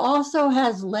 And it also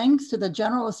has links to the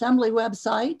General Assembly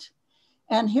website.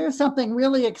 And here's something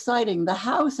really exciting. The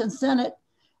House and Senate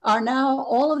are now,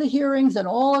 all of the hearings and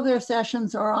all of their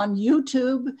sessions are on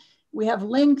YouTube. We have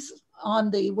links on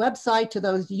the website to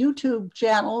those YouTube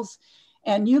channels,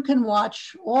 and you can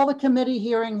watch all the committee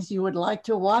hearings you would like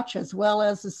to watch, as well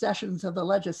as the sessions of the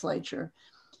legislature.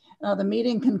 The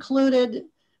meeting concluded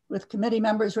with committee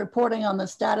members reporting on the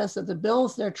status of the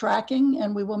bills they're tracking,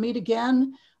 and we will meet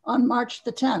again on March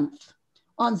the 10th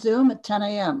on Zoom at 10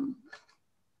 a.m.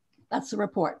 That's the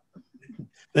report.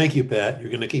 Thank you, Pat. You're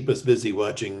going to keep us busy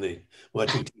watching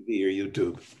TV or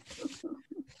YouTube.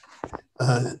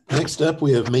 Next up,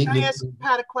 we have maintenance. Can I ask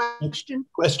Pat a question?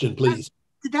 Question, please.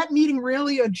 Did that meeting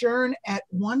really adjourn at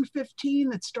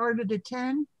 1:15 that started at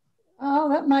 10? Oh,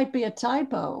 that might be a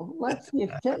typo. Let's see.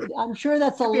 I'm sure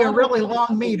that's a really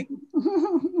long meeting.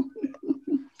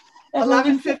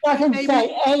 11:15 maybe?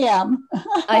 Say AM.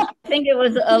 I think it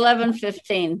was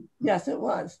 11:15. Yes, it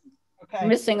was. Okay.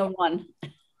 Missing a 1.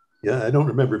 Yeah, I don't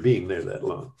remember being there that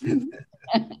long.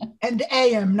 And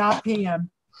AM, not PM.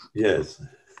 Yes.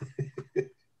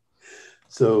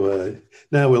 So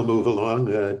now we'll move along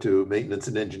to maintenance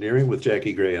and engineering with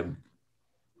Jackie Graham.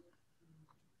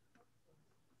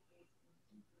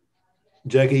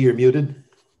 Jackie, you're muted.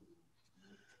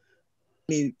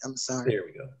 I'm sorry. There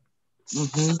we go.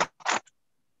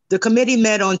 The committee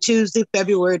met on Tuesday,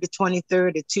 February the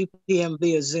 23rd at 2 p.m.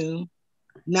 via Zoom.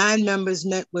 9 members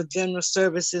met with General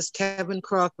Services, Kevin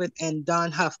Crawford and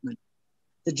Don Huffman.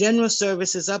 The General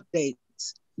Services updates.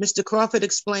 Mr. Crawford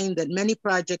explained that many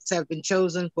projects have been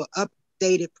chosen for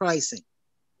updated pricing.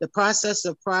 The process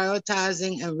of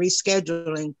prioritizing and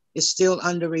rescheduling is still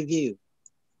under review.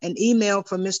 An email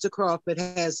from Mr. Crawford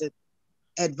has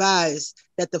advised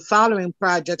that the following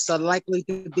projects are likely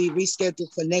to be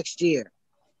rescheduled for next year: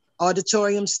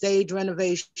 auditorium stage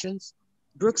renovations,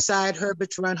 Brookside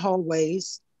Herbert's Run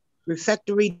hallways,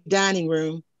 refectory dining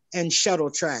room, and shuttle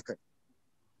tracker.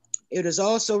 It is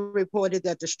also reported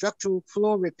that the structural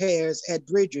floor repairs at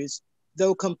bridges,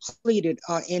 though completed,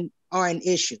 are an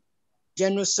issue.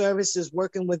 General Services is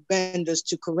working with vendors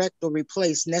to correct or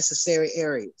replace necessary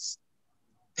areas.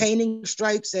 painting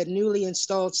stripes at newly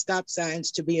installed stop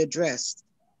signs to be addressed.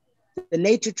 The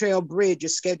Nature Trail Bridge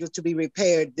is scheduled to be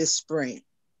repaired this spring.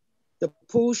 The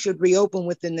pool should reopen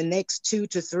within the next 2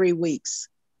 to 3 weeks.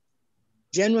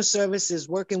 General Services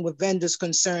working with vendors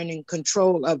concerning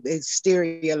control of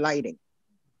exterior lighting.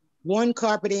 Worn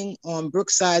carpeting on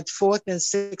Brookside's 4th and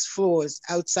 6th floors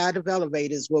outside of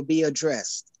elevators will be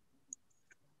addressed.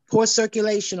 Poor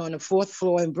circulation on the 4th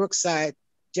floor in Brookside,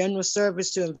 General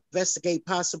Service to investigate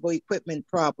possible equipment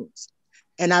problems.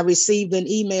 And I received an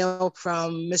email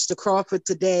from Mr. Crawford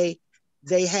today.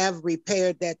 They have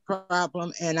repaired that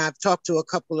problem, and I've talked to a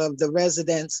couple of the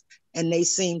residents, and they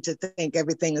seem to think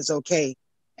everything is okay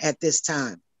at this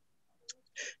time.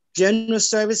 General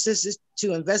Services is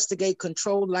to investigate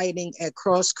controlled lighting at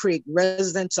Cross Creek.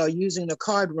 Residents are using the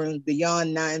card room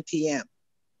beyond 9 p.m.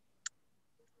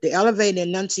 The elevator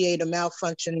annunciator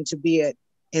malfunctioning to be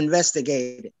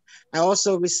investigated. I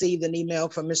also received an email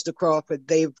from Mr. Crawford.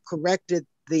 They've corrected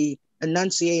the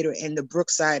annunciator in the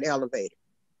Brookside elevator.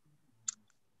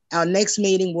 Our next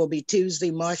meeting will be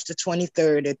Tuesday, March the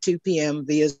 23rd at 2 p.m.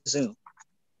 via Zoom.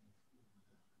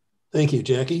 Thank you,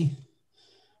 Jackie.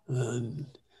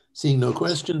 Seeing no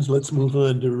questions, let's move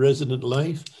on to resident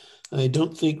life. I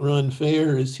don't think Ron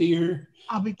Fair is here.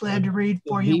 I'll be glad to read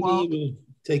for you, Walt. Mimi will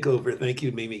take over. Thank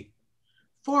you, Mimi.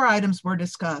 4 items were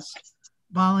discussed.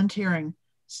 Volunteering.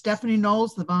 Stephanie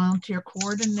Knowles, the volunteer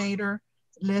coordinator,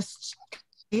 lists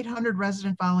 800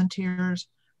 resident volunteers,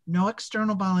 no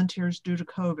external volunteers due to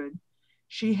COVID.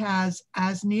 She has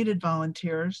as needed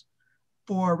volunteers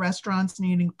for restaurants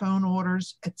needing phone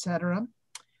orders, etc.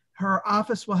 Her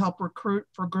office will help recruit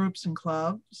for groups and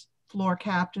clubs, floor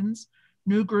captains,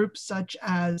 new groups such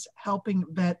as Helping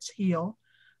Vets Heal,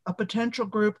 a potential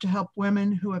group to help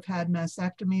women who have had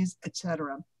mastectomies,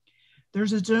 etc.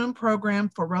 There's a Zoom program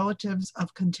for relatives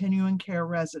of continuing care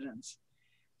residents.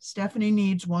 Stephanie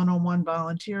needs one-on-one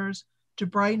volunteers to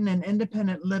brighten an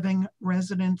independent living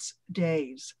residents'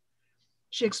 days.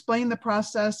 She explained the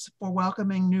process for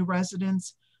welcoming new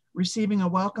residents, receiving a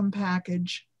welcome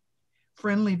package.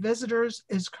 Friendly visitors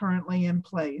is currently in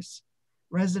place.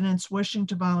 Residents wishing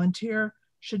to volunteer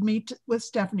should meet with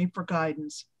Stephanie for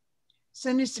guidance.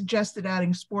 Cindy suggested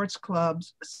adding sports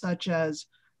clubs such as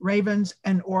Ravens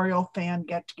and Oriole fan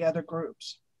get-together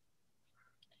groups.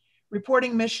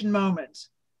 Reporting mission moments.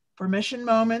 For mission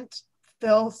moments,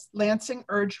 Phil Lansing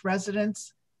urged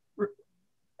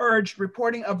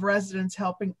reporting of residents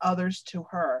helping others to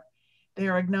her. They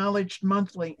are acknowledged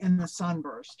monthly in the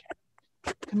Sunburst.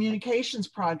 Communications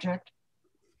project.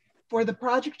 For the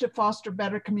project to foster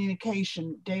better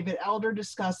communication, David Elder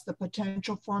discussed the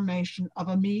potential formation of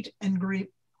a meet and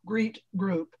greet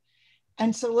group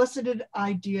and solicited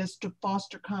ideas to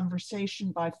foster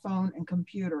conversation by phone and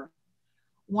computer.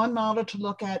 One model to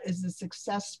look at is the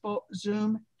successful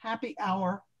Zoom happy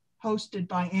hour hosted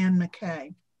by Ann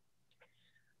McKay.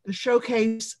 The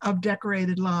showcase of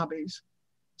decorated lobbies.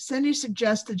 Cindy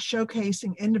suggested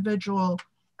showcasing individual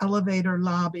elevator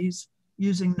lobbies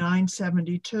using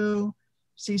 972,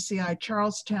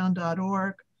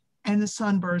 CCICharlestown.org, and the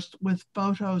Sunburst with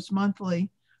photos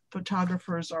monthly.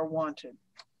 Photographers are wanted.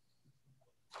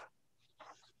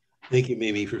 Thank you,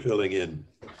 Mimi, for filling in.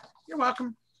 You're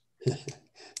welcome.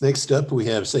 Next up, we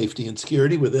have safety and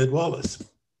security with Ed Wallace.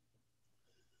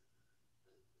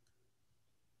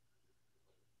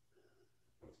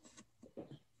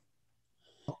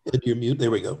 Ed, you're mute.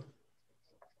 There we go.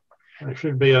 I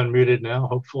should be unmuted now,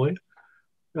 hopefully.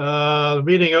 The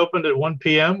meeting opened at 1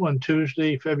 p.m. on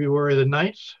Tuesday, February the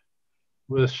 9th,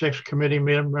 with 6 committee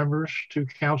members, 2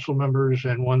 council members,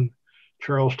 and 1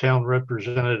 Charlestown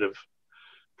representative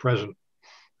present.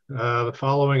 The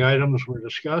following items were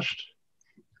discussed.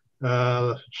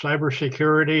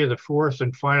 Cybersecurity, the 4th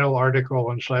and final article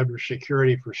on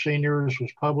cybersecurity for seniors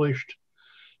was published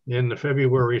in the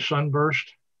February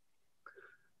Sunburst.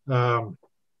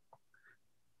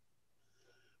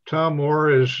 Tom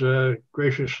Moore has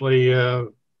graciously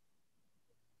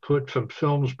put some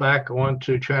films back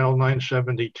onto Channel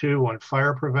 972 on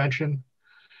fire prevention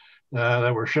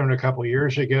that were shown a couple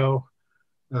years ago.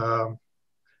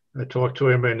 I talked to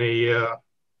him and he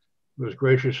was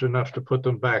gracious enough to put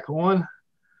them back on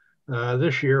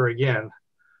this year again.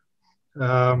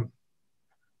 We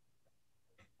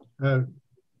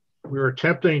were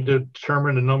attempting to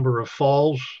determine the number of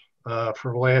falls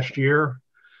for last year.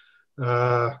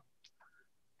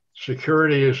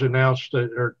 Security has announced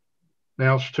to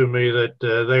me that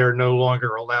they are no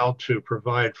longer allowed to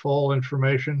provide fall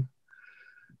information.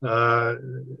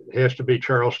 It has to be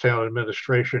Charlestown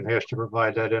administration has to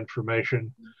provide that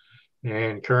information.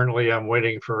 And currently I'm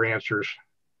waiting for answers.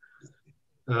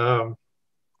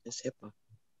 It's HIPAA.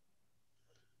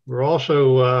 We're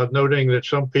also noting that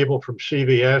some people from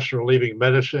CVS are leaving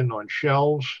medicine on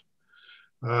shelves,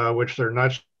 which they're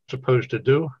not supposed to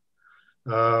do.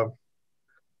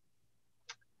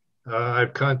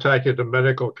 I've contacted the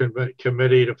medical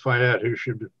committee to find out who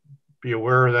should be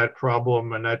aware of that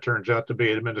problem, and that turns out to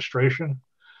be administration.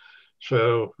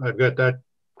 So I've got that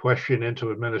question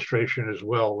into administration as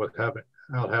well without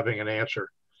having an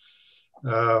answer.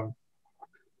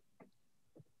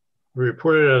 We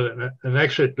reported an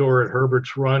exit door at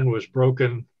Herbert's Run was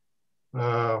broken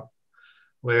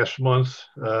last month.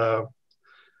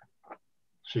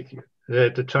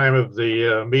 At the time of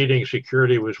the meeting,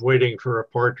 security was waiting for a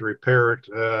part to repair it.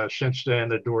 Since then,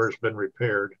 the door has been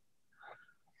repaired.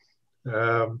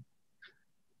 June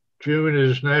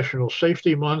is National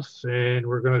Safety Month, and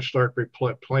we're going to start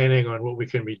planning on what we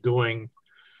can be doing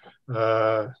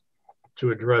to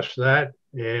address that.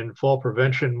 And Fall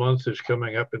Prevention Month is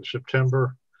coming up in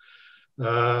September,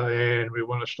 and we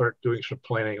want to start doing some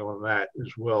planning on that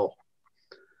as well.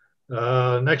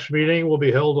 Next meeting will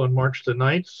be held on March the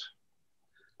 9th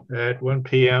at 1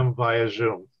 p.m. via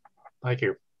Zoom. Thank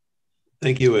you.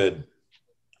 Thank you, Ed.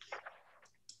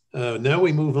 Now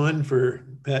we move on for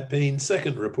Pat Payne's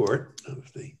second report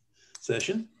of the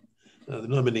session, the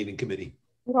nominating committee.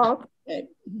 Walt.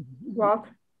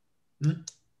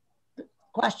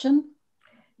 Question?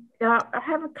 Yeah, I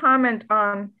have a comment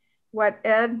on what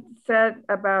Ed said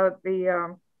about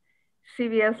the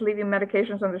CVS leaving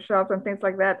medications on the shelves and things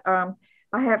like that.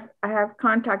 I have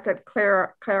contacted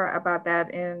Clara about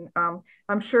that, and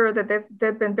I'm sure that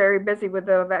they've been very busy with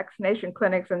the vaccination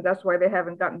clinics, and that's why they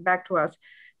haven't gotten back to us.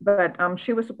 But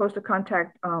she was supposed to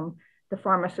contact the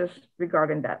pharmacist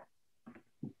regarding that.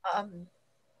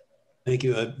 Thank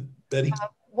you, Betty.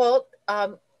 Well, I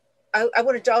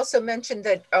wanted to also mention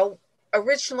that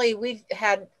originally we've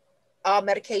had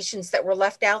medications that were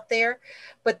left out there,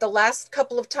 but the last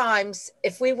couple of times,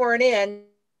 if we weren't in,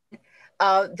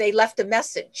 they left a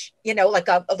message, you know, like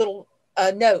a little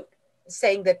note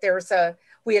saying that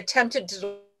we attempted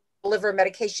to deliver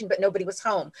medication, but nobody was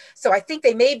home. So I think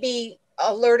they may be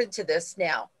alerted to this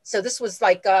now. So this was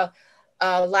like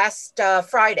last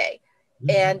Friday,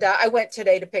 and I went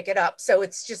today to pick it up. So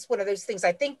it's just one of those things.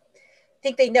 I think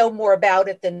they know more about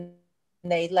it than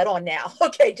they let on now.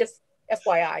 Okay, just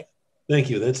FYI.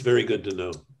 Thank you. That's very good to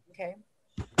know. Okay.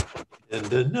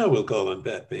 And now we'll call on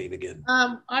Pat Payne again.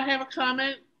 I have a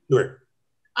comment. Sure.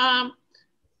 I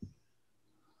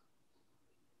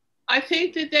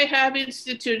think that they have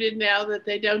instituted now that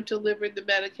they don't deliver the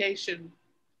medication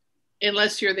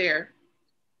unless you're there.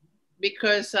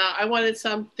 Because I wanted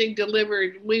something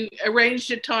delivered. We arranged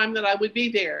a time that I would be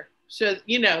there. So,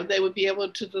 you know, they would be able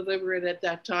to deliver it at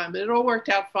that time. But it all worked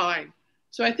out fine.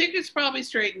 So I think it's probably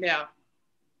straightened out.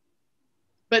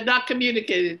 But not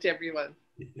communicated to everyone.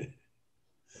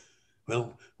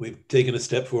 Well, we've taken a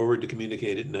step forward to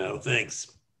communicate it now.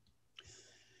 Thanks.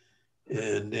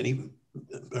 And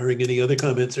barring any other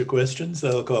comments or questions,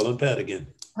 I'll call on Pat again.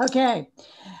 Okay.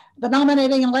 The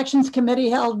Nominating Elections Committee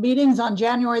held meetings on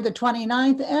January the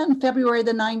 29th and February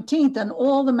the 19th, and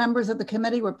all the members of the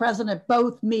committee were present at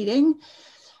both meetings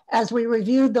as we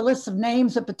reviewed the list of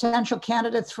names of potential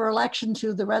candidates for election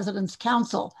to the Residents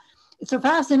Council. It's a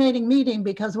fascinating meeting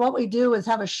because what we do is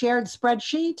have a shared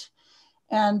spreadsheet,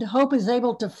 and Hope is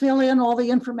able to fill in all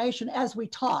the information as we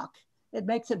talk. It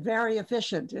makes it very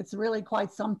efficient. It's really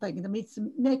quite something. It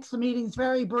makes the meetings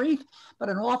very brief, but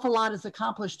an awful lot is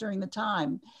accomplished during the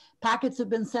time. Packets have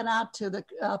been sent out to the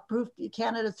approved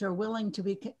candidates who are willing to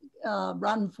be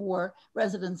run for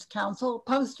Residents Council.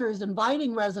 Posters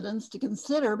inviting residents to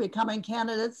consider becoming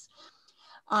candidates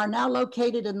are now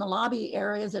located in the lobby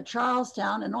areas at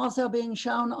Charlestown and also being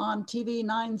shown on TV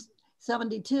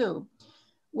 972.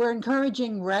 We're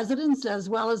encouraging residents as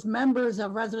well as members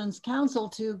of Residents Council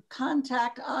to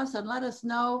contact us and let us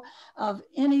know of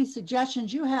any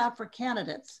suggestions you have for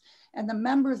candidates. And the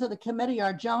members of the committee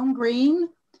are Joan Green,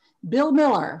 Bill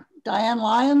Miller, Diane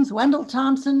Lyons, Wendell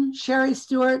Thompson, Sherry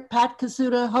Stewart, Pat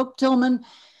Kasuda, Hope Tillman,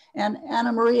 and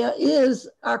Anna Maria is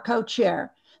our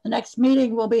co-chair. The next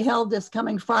meeting will be held this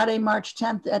coming Friday, March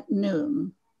 10th at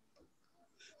noon.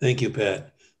 Thank you,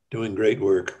 Pat. Doing great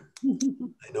work.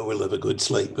 I know we'll have a good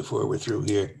slate before we're through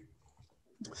here.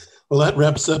 Well, that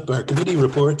wraps up our committee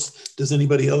reports. Does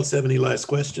anybody else have any last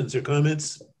questions or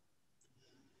comments?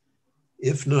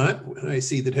 If not, I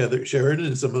see that Heather Sheridan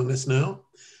is among us now,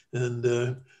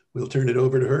 and we'll turn it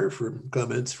over to her for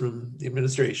comments from the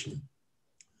administration.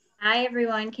 Hi,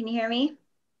 everyone. Can you hear me?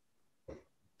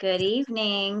 Good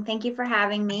evening. Thank you for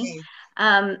having me.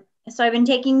 So I've been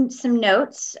taking some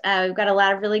notes. We've got a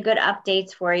lot of really good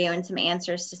updates for you and some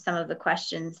answers to some of the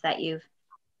questions that you've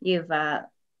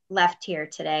left here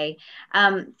today.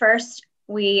 First,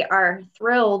 we are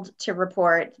thrilled to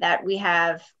report that we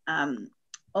have 0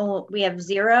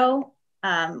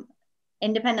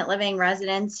 independent living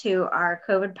residents who are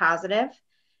COVID positive.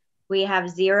 We have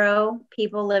 0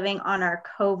 people living on our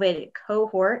COVID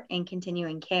cohort in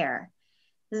continuing care.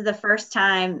 This is the first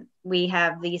time we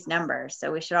have these numbers,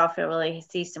 so we should all really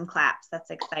see some claps.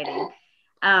 That's exciting.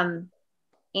 And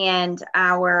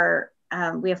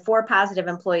we have 4 positive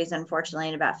employees, unfortunately,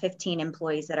 and about 15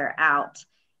 employees that are out.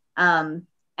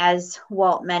 As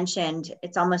Walt mentioned,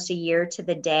 it's almost a year to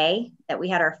the day that we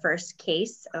had our first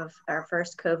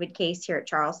COVID case here at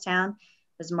Charlestown. It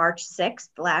was March 6th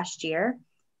last year.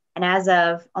 And as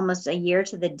of almost a year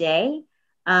to the day,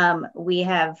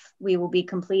 we will be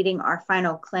completing our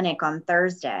final clinic on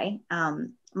Thursday.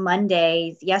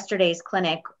 Yesterday's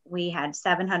clinic, we had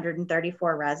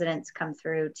 734 residents come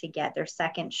through to get their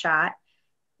second shot.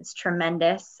 It's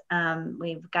tremendous.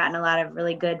 We've gotten a lot of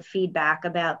really good feedback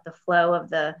about the flow of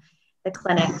the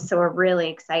clinic. So we're really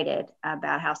excited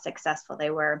about how successful they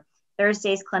were.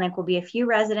 Thursday's clinic will be a few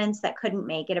residents that couldn't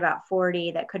make it, about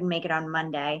 40 that couldn't make it on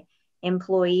Monday,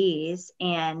 employees.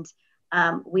 And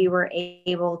we were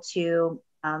able to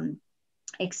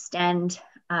extend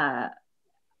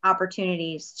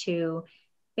opportunities to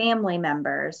family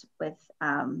members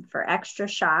for extra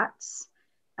shots.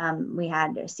 We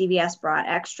had CVS brought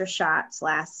extra shots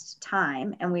last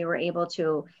time, and we were able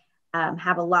to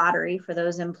have a lottery for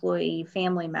those employee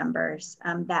family members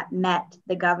that met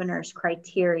the governor's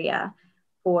criteria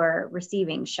for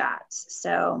receiving shots.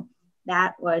 So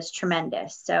that was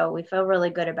tremendous. So we feel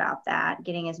really good about that,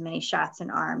 getting as many shots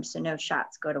in arms so no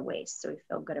shots go to waste. So we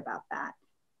feel good about that.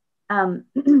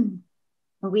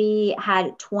 We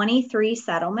had 23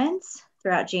 settlements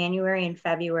throughout January and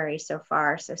February so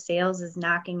far. So sales is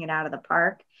knocking it out of the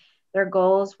park. Their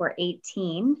goals were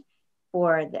 18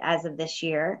 as of this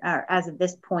year, or as of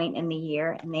this point in the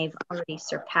year, and they've already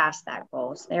surpassed that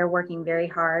goal. So they're working very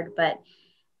hard, but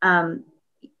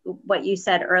what you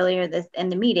said earlier in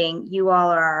the meeting, you all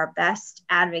are our best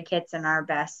advocates and our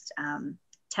best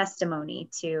testimony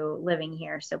to living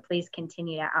here. So please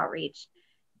continue to outreach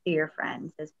to your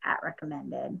friends, as Pat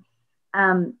recommended.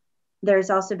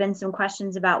 There's also been some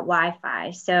questions about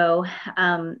Wi-Fi. So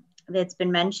it's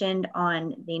been mentioned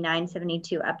on the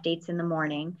 972 updates in the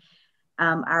morning.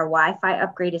 Our Wi-Fi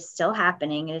upgrade is still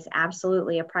happening. It is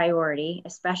absolutely a priority,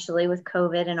 especially with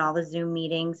COVID and all the Zoom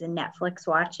meetings and Netflix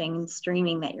watching and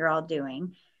streaming that you're all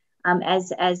doing.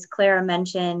 As Clara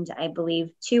mentioned, I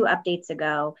believe 2 updates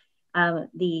ago,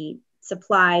 the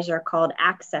supplies are called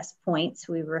access points.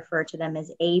 We refer to them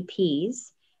as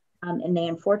APs. And they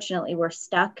unfortunately were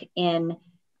stuck in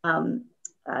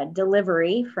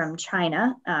delivery from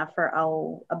China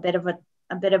for a bit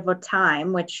of a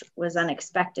time, which was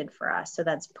unexpected for us. So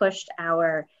that's pushed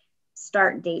our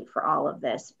start date for all of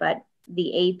this. But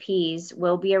the APs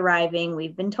will be arriving,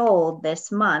 we've been told,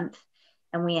 this month,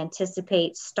 and we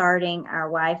anticipate starting our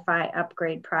Wi-Fi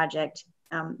upgrade project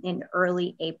in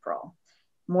early April.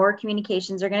 More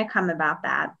communications are going to come about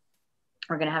that.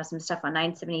 We're going to have some stuff on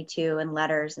 972 and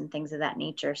letters and things of that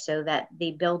nature, so that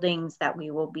the buildings that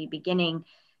we will be beginning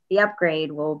the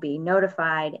upgrade will be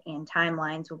notified and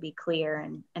timelines will be clear,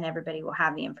 and everybody will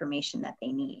have the information that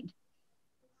they need.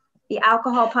 The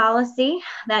alcohol policy,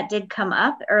 that did come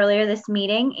up earlier this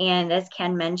meeting, and as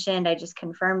Ken mentioned, I just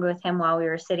confirmed with him while we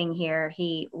were sitting here,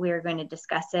 we're going to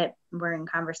discuss it. We're in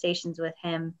conversations with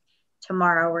him.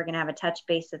 Tomorrow we're going to have a touch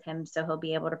base with him, so he'll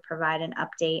be able to provide an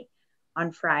update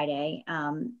on Friday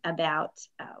about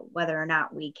whether or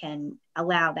not we can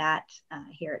allow that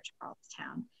here at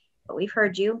Charlestown. But we've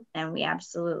heard you, and we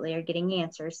absolutely are getting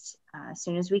answers as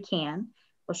soon as we can.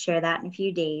 We'll share that in a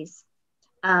few days.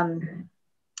 And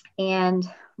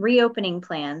reopening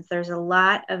plans. There's a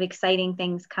lot of exciting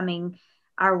things coming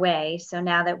our way. So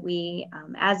now that we,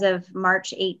 as of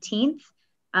March 18th,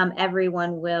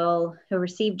 everyone who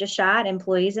received a shot,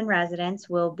 employees and residents,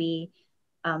 will be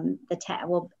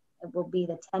will be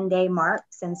the 10-day mark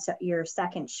since your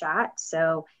second shot.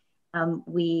 So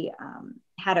we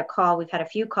had a call. We've had a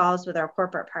few calls with our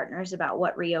corporate partners about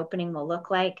what reopening will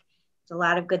look like. There's a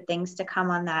lot of good things to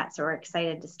come on that. So we're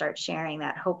excited to start sharing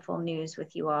that hopeful news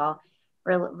with you all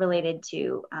related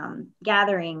to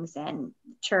gatherings and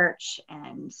church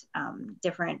and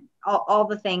different, all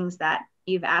the things that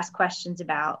you've asked questions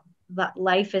about. But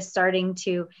life is starting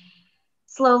to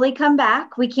slowly come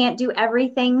back. We can't do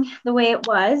everything the way it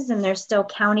was, and there's still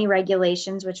county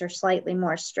regulations, which are slightly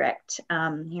more strict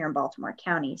here in Baltimore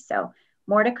County. So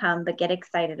more to come, but get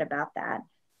excited about that.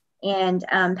 And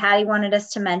Patty wanted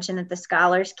us to mention that the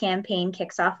Scholars Campaign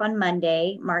kicks off on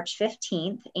Monday, March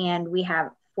 15th, and we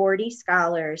have 40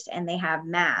 scholars, and they have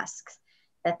masks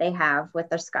that they have with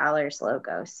the Scholars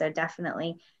logo. So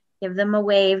definitely give them a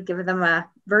wave, give them a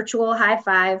virtual high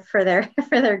five for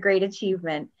their great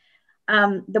achievement.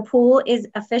 The pool is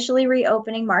officially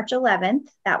reopening March 11th.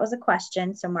 That was a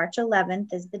question. So March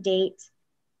 11th is the date.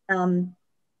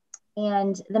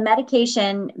 And the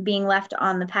medication being left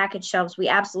on the package shelves, we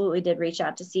absolutely did reach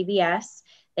out to CVS.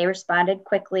 They responded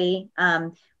quickly.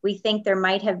 We think there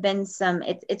might have been some,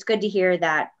 it's good to hear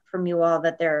that from you all,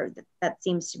 that that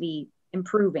seems to be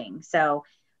improving. So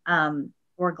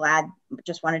we're glad,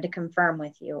 just wanted to confirm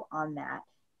with you on that.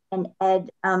 And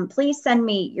Ed, please send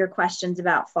me your questions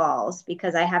about falls,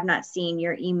 because I have not seen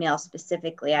your email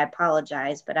specifically. I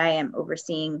apologize, but I am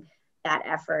overseeing that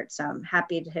effort. So I'm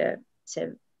happy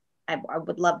I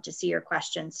would love to see your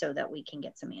questions so that we can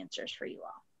get some answers for you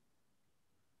all.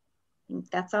 I think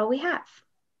that's all we have.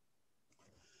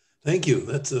 Thank you.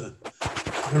 That's a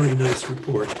very nice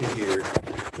report to hear.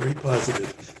 Very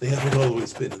positive. They haven't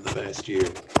always been in the past year.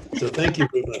 So thank you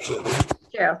very much, Heather.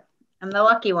 Sure. I'm the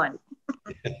lucky one.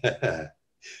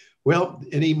 Well,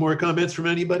 any more comments from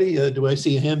anybody? Do I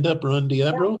see a hand up, Ron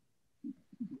Diabro?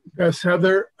 Yes,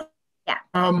 Heather. Yeah.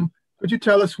 Could you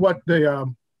tell us what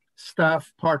the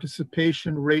staff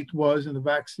participation rate was in the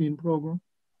vaccine program?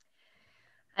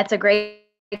 That's a great,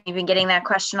 you've been getting that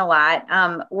question a lot.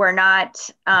 We're not,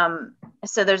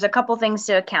 so there's a couple things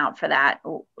to account for that.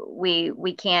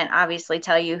 We can't obviously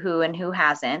tell you who and who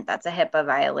hasn't. That's a HIPAA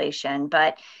violation.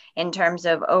 But in terms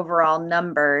of overall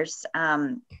numbers,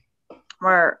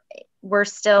 we're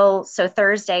still, so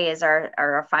Thursday is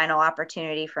our final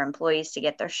opportunity for employees to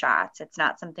get their shots. It's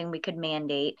not something we could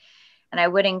mandate. And I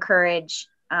would encourage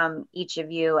each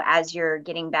of you, as you're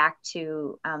getting back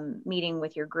to meeting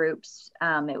with your groups,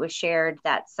 it was shared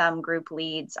that some group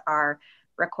leads are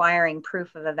requiring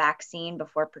proof of a vaccine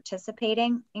before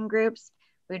participating in groups.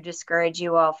 We would discourage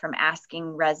you all from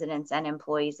asking residents and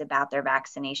employees about their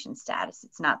vaccination status.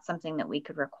 It's not something that we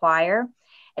could require.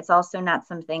 It's also not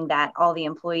something that all the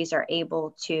employees are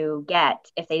able to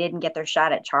get. If they didn't get their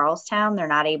shot at Charlestown, they're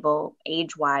not able,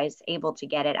 age-wise, able to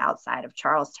get it outside of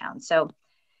Charlestown. So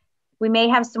we may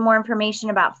have some more information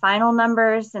about final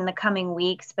numbers in the coming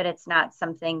weeks, but it's not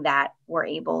something that we're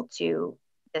able to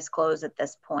disclose at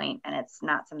this point, and it's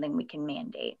not something we can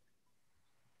mandate.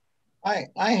 I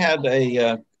had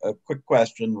a quick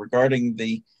question regarding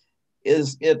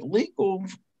is it legal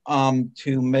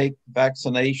to make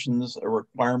vaccinations a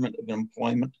requirement of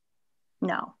employment?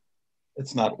 No.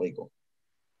 It's not legal.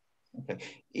 Okay.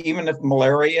 Even if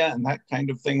malaria and that kind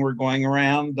of thing were going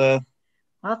around?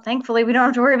 Well, thankfully, we don't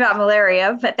have to worry about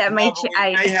malaria, but that might...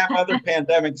 We may have other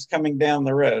pandemics coming down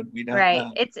the road. We don't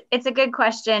know. It's a good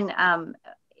question.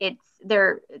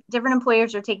 Different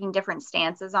employers are taking different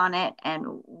stances on it,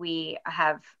 and we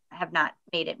have not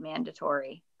made it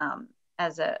mandatory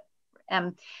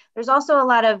there's also a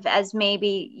lot of, as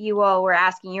maybe you all were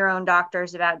asking your own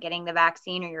doctors about getting the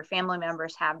vaccine, or your family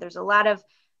members have, there's a lot of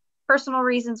personal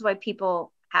reasons why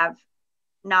people have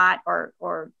not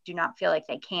or do not feel like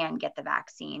they can get the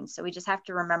vaccine. So we just have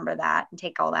to remember that and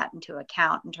take all that into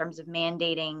account in terms of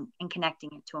mandating and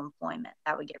connecting it to employment.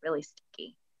 That would get really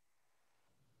sticky.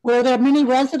 Were there many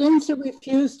residents who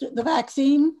refused the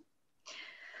vaccine?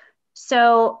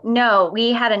 So no,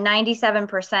 we had a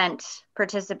 97%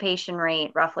 participation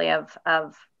rate roughly of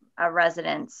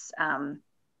residents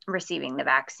receiving the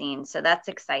vaccine. So that's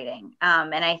exciting.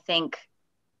 And I think,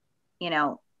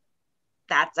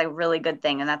 that's a really good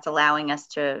thing. And that's allowing us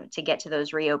to get to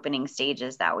those reopening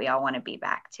stages that we all want to be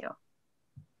back to.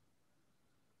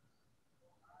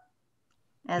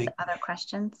 Other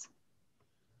questions?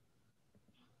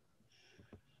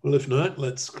 Well, if not,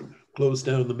 let's close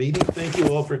down the meeting. Thank you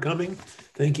all for coming.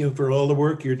 Thank you for all the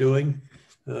work you're doing.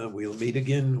 We'll meet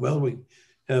again. Well, we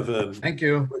have a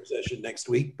work session next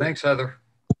week. Thanks, Heather.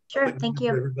 Sure, thank you.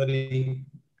 Everybody,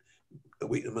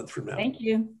 a month from now. Thank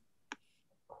you.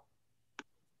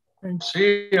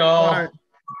 See y'all. Bye.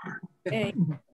 Hey.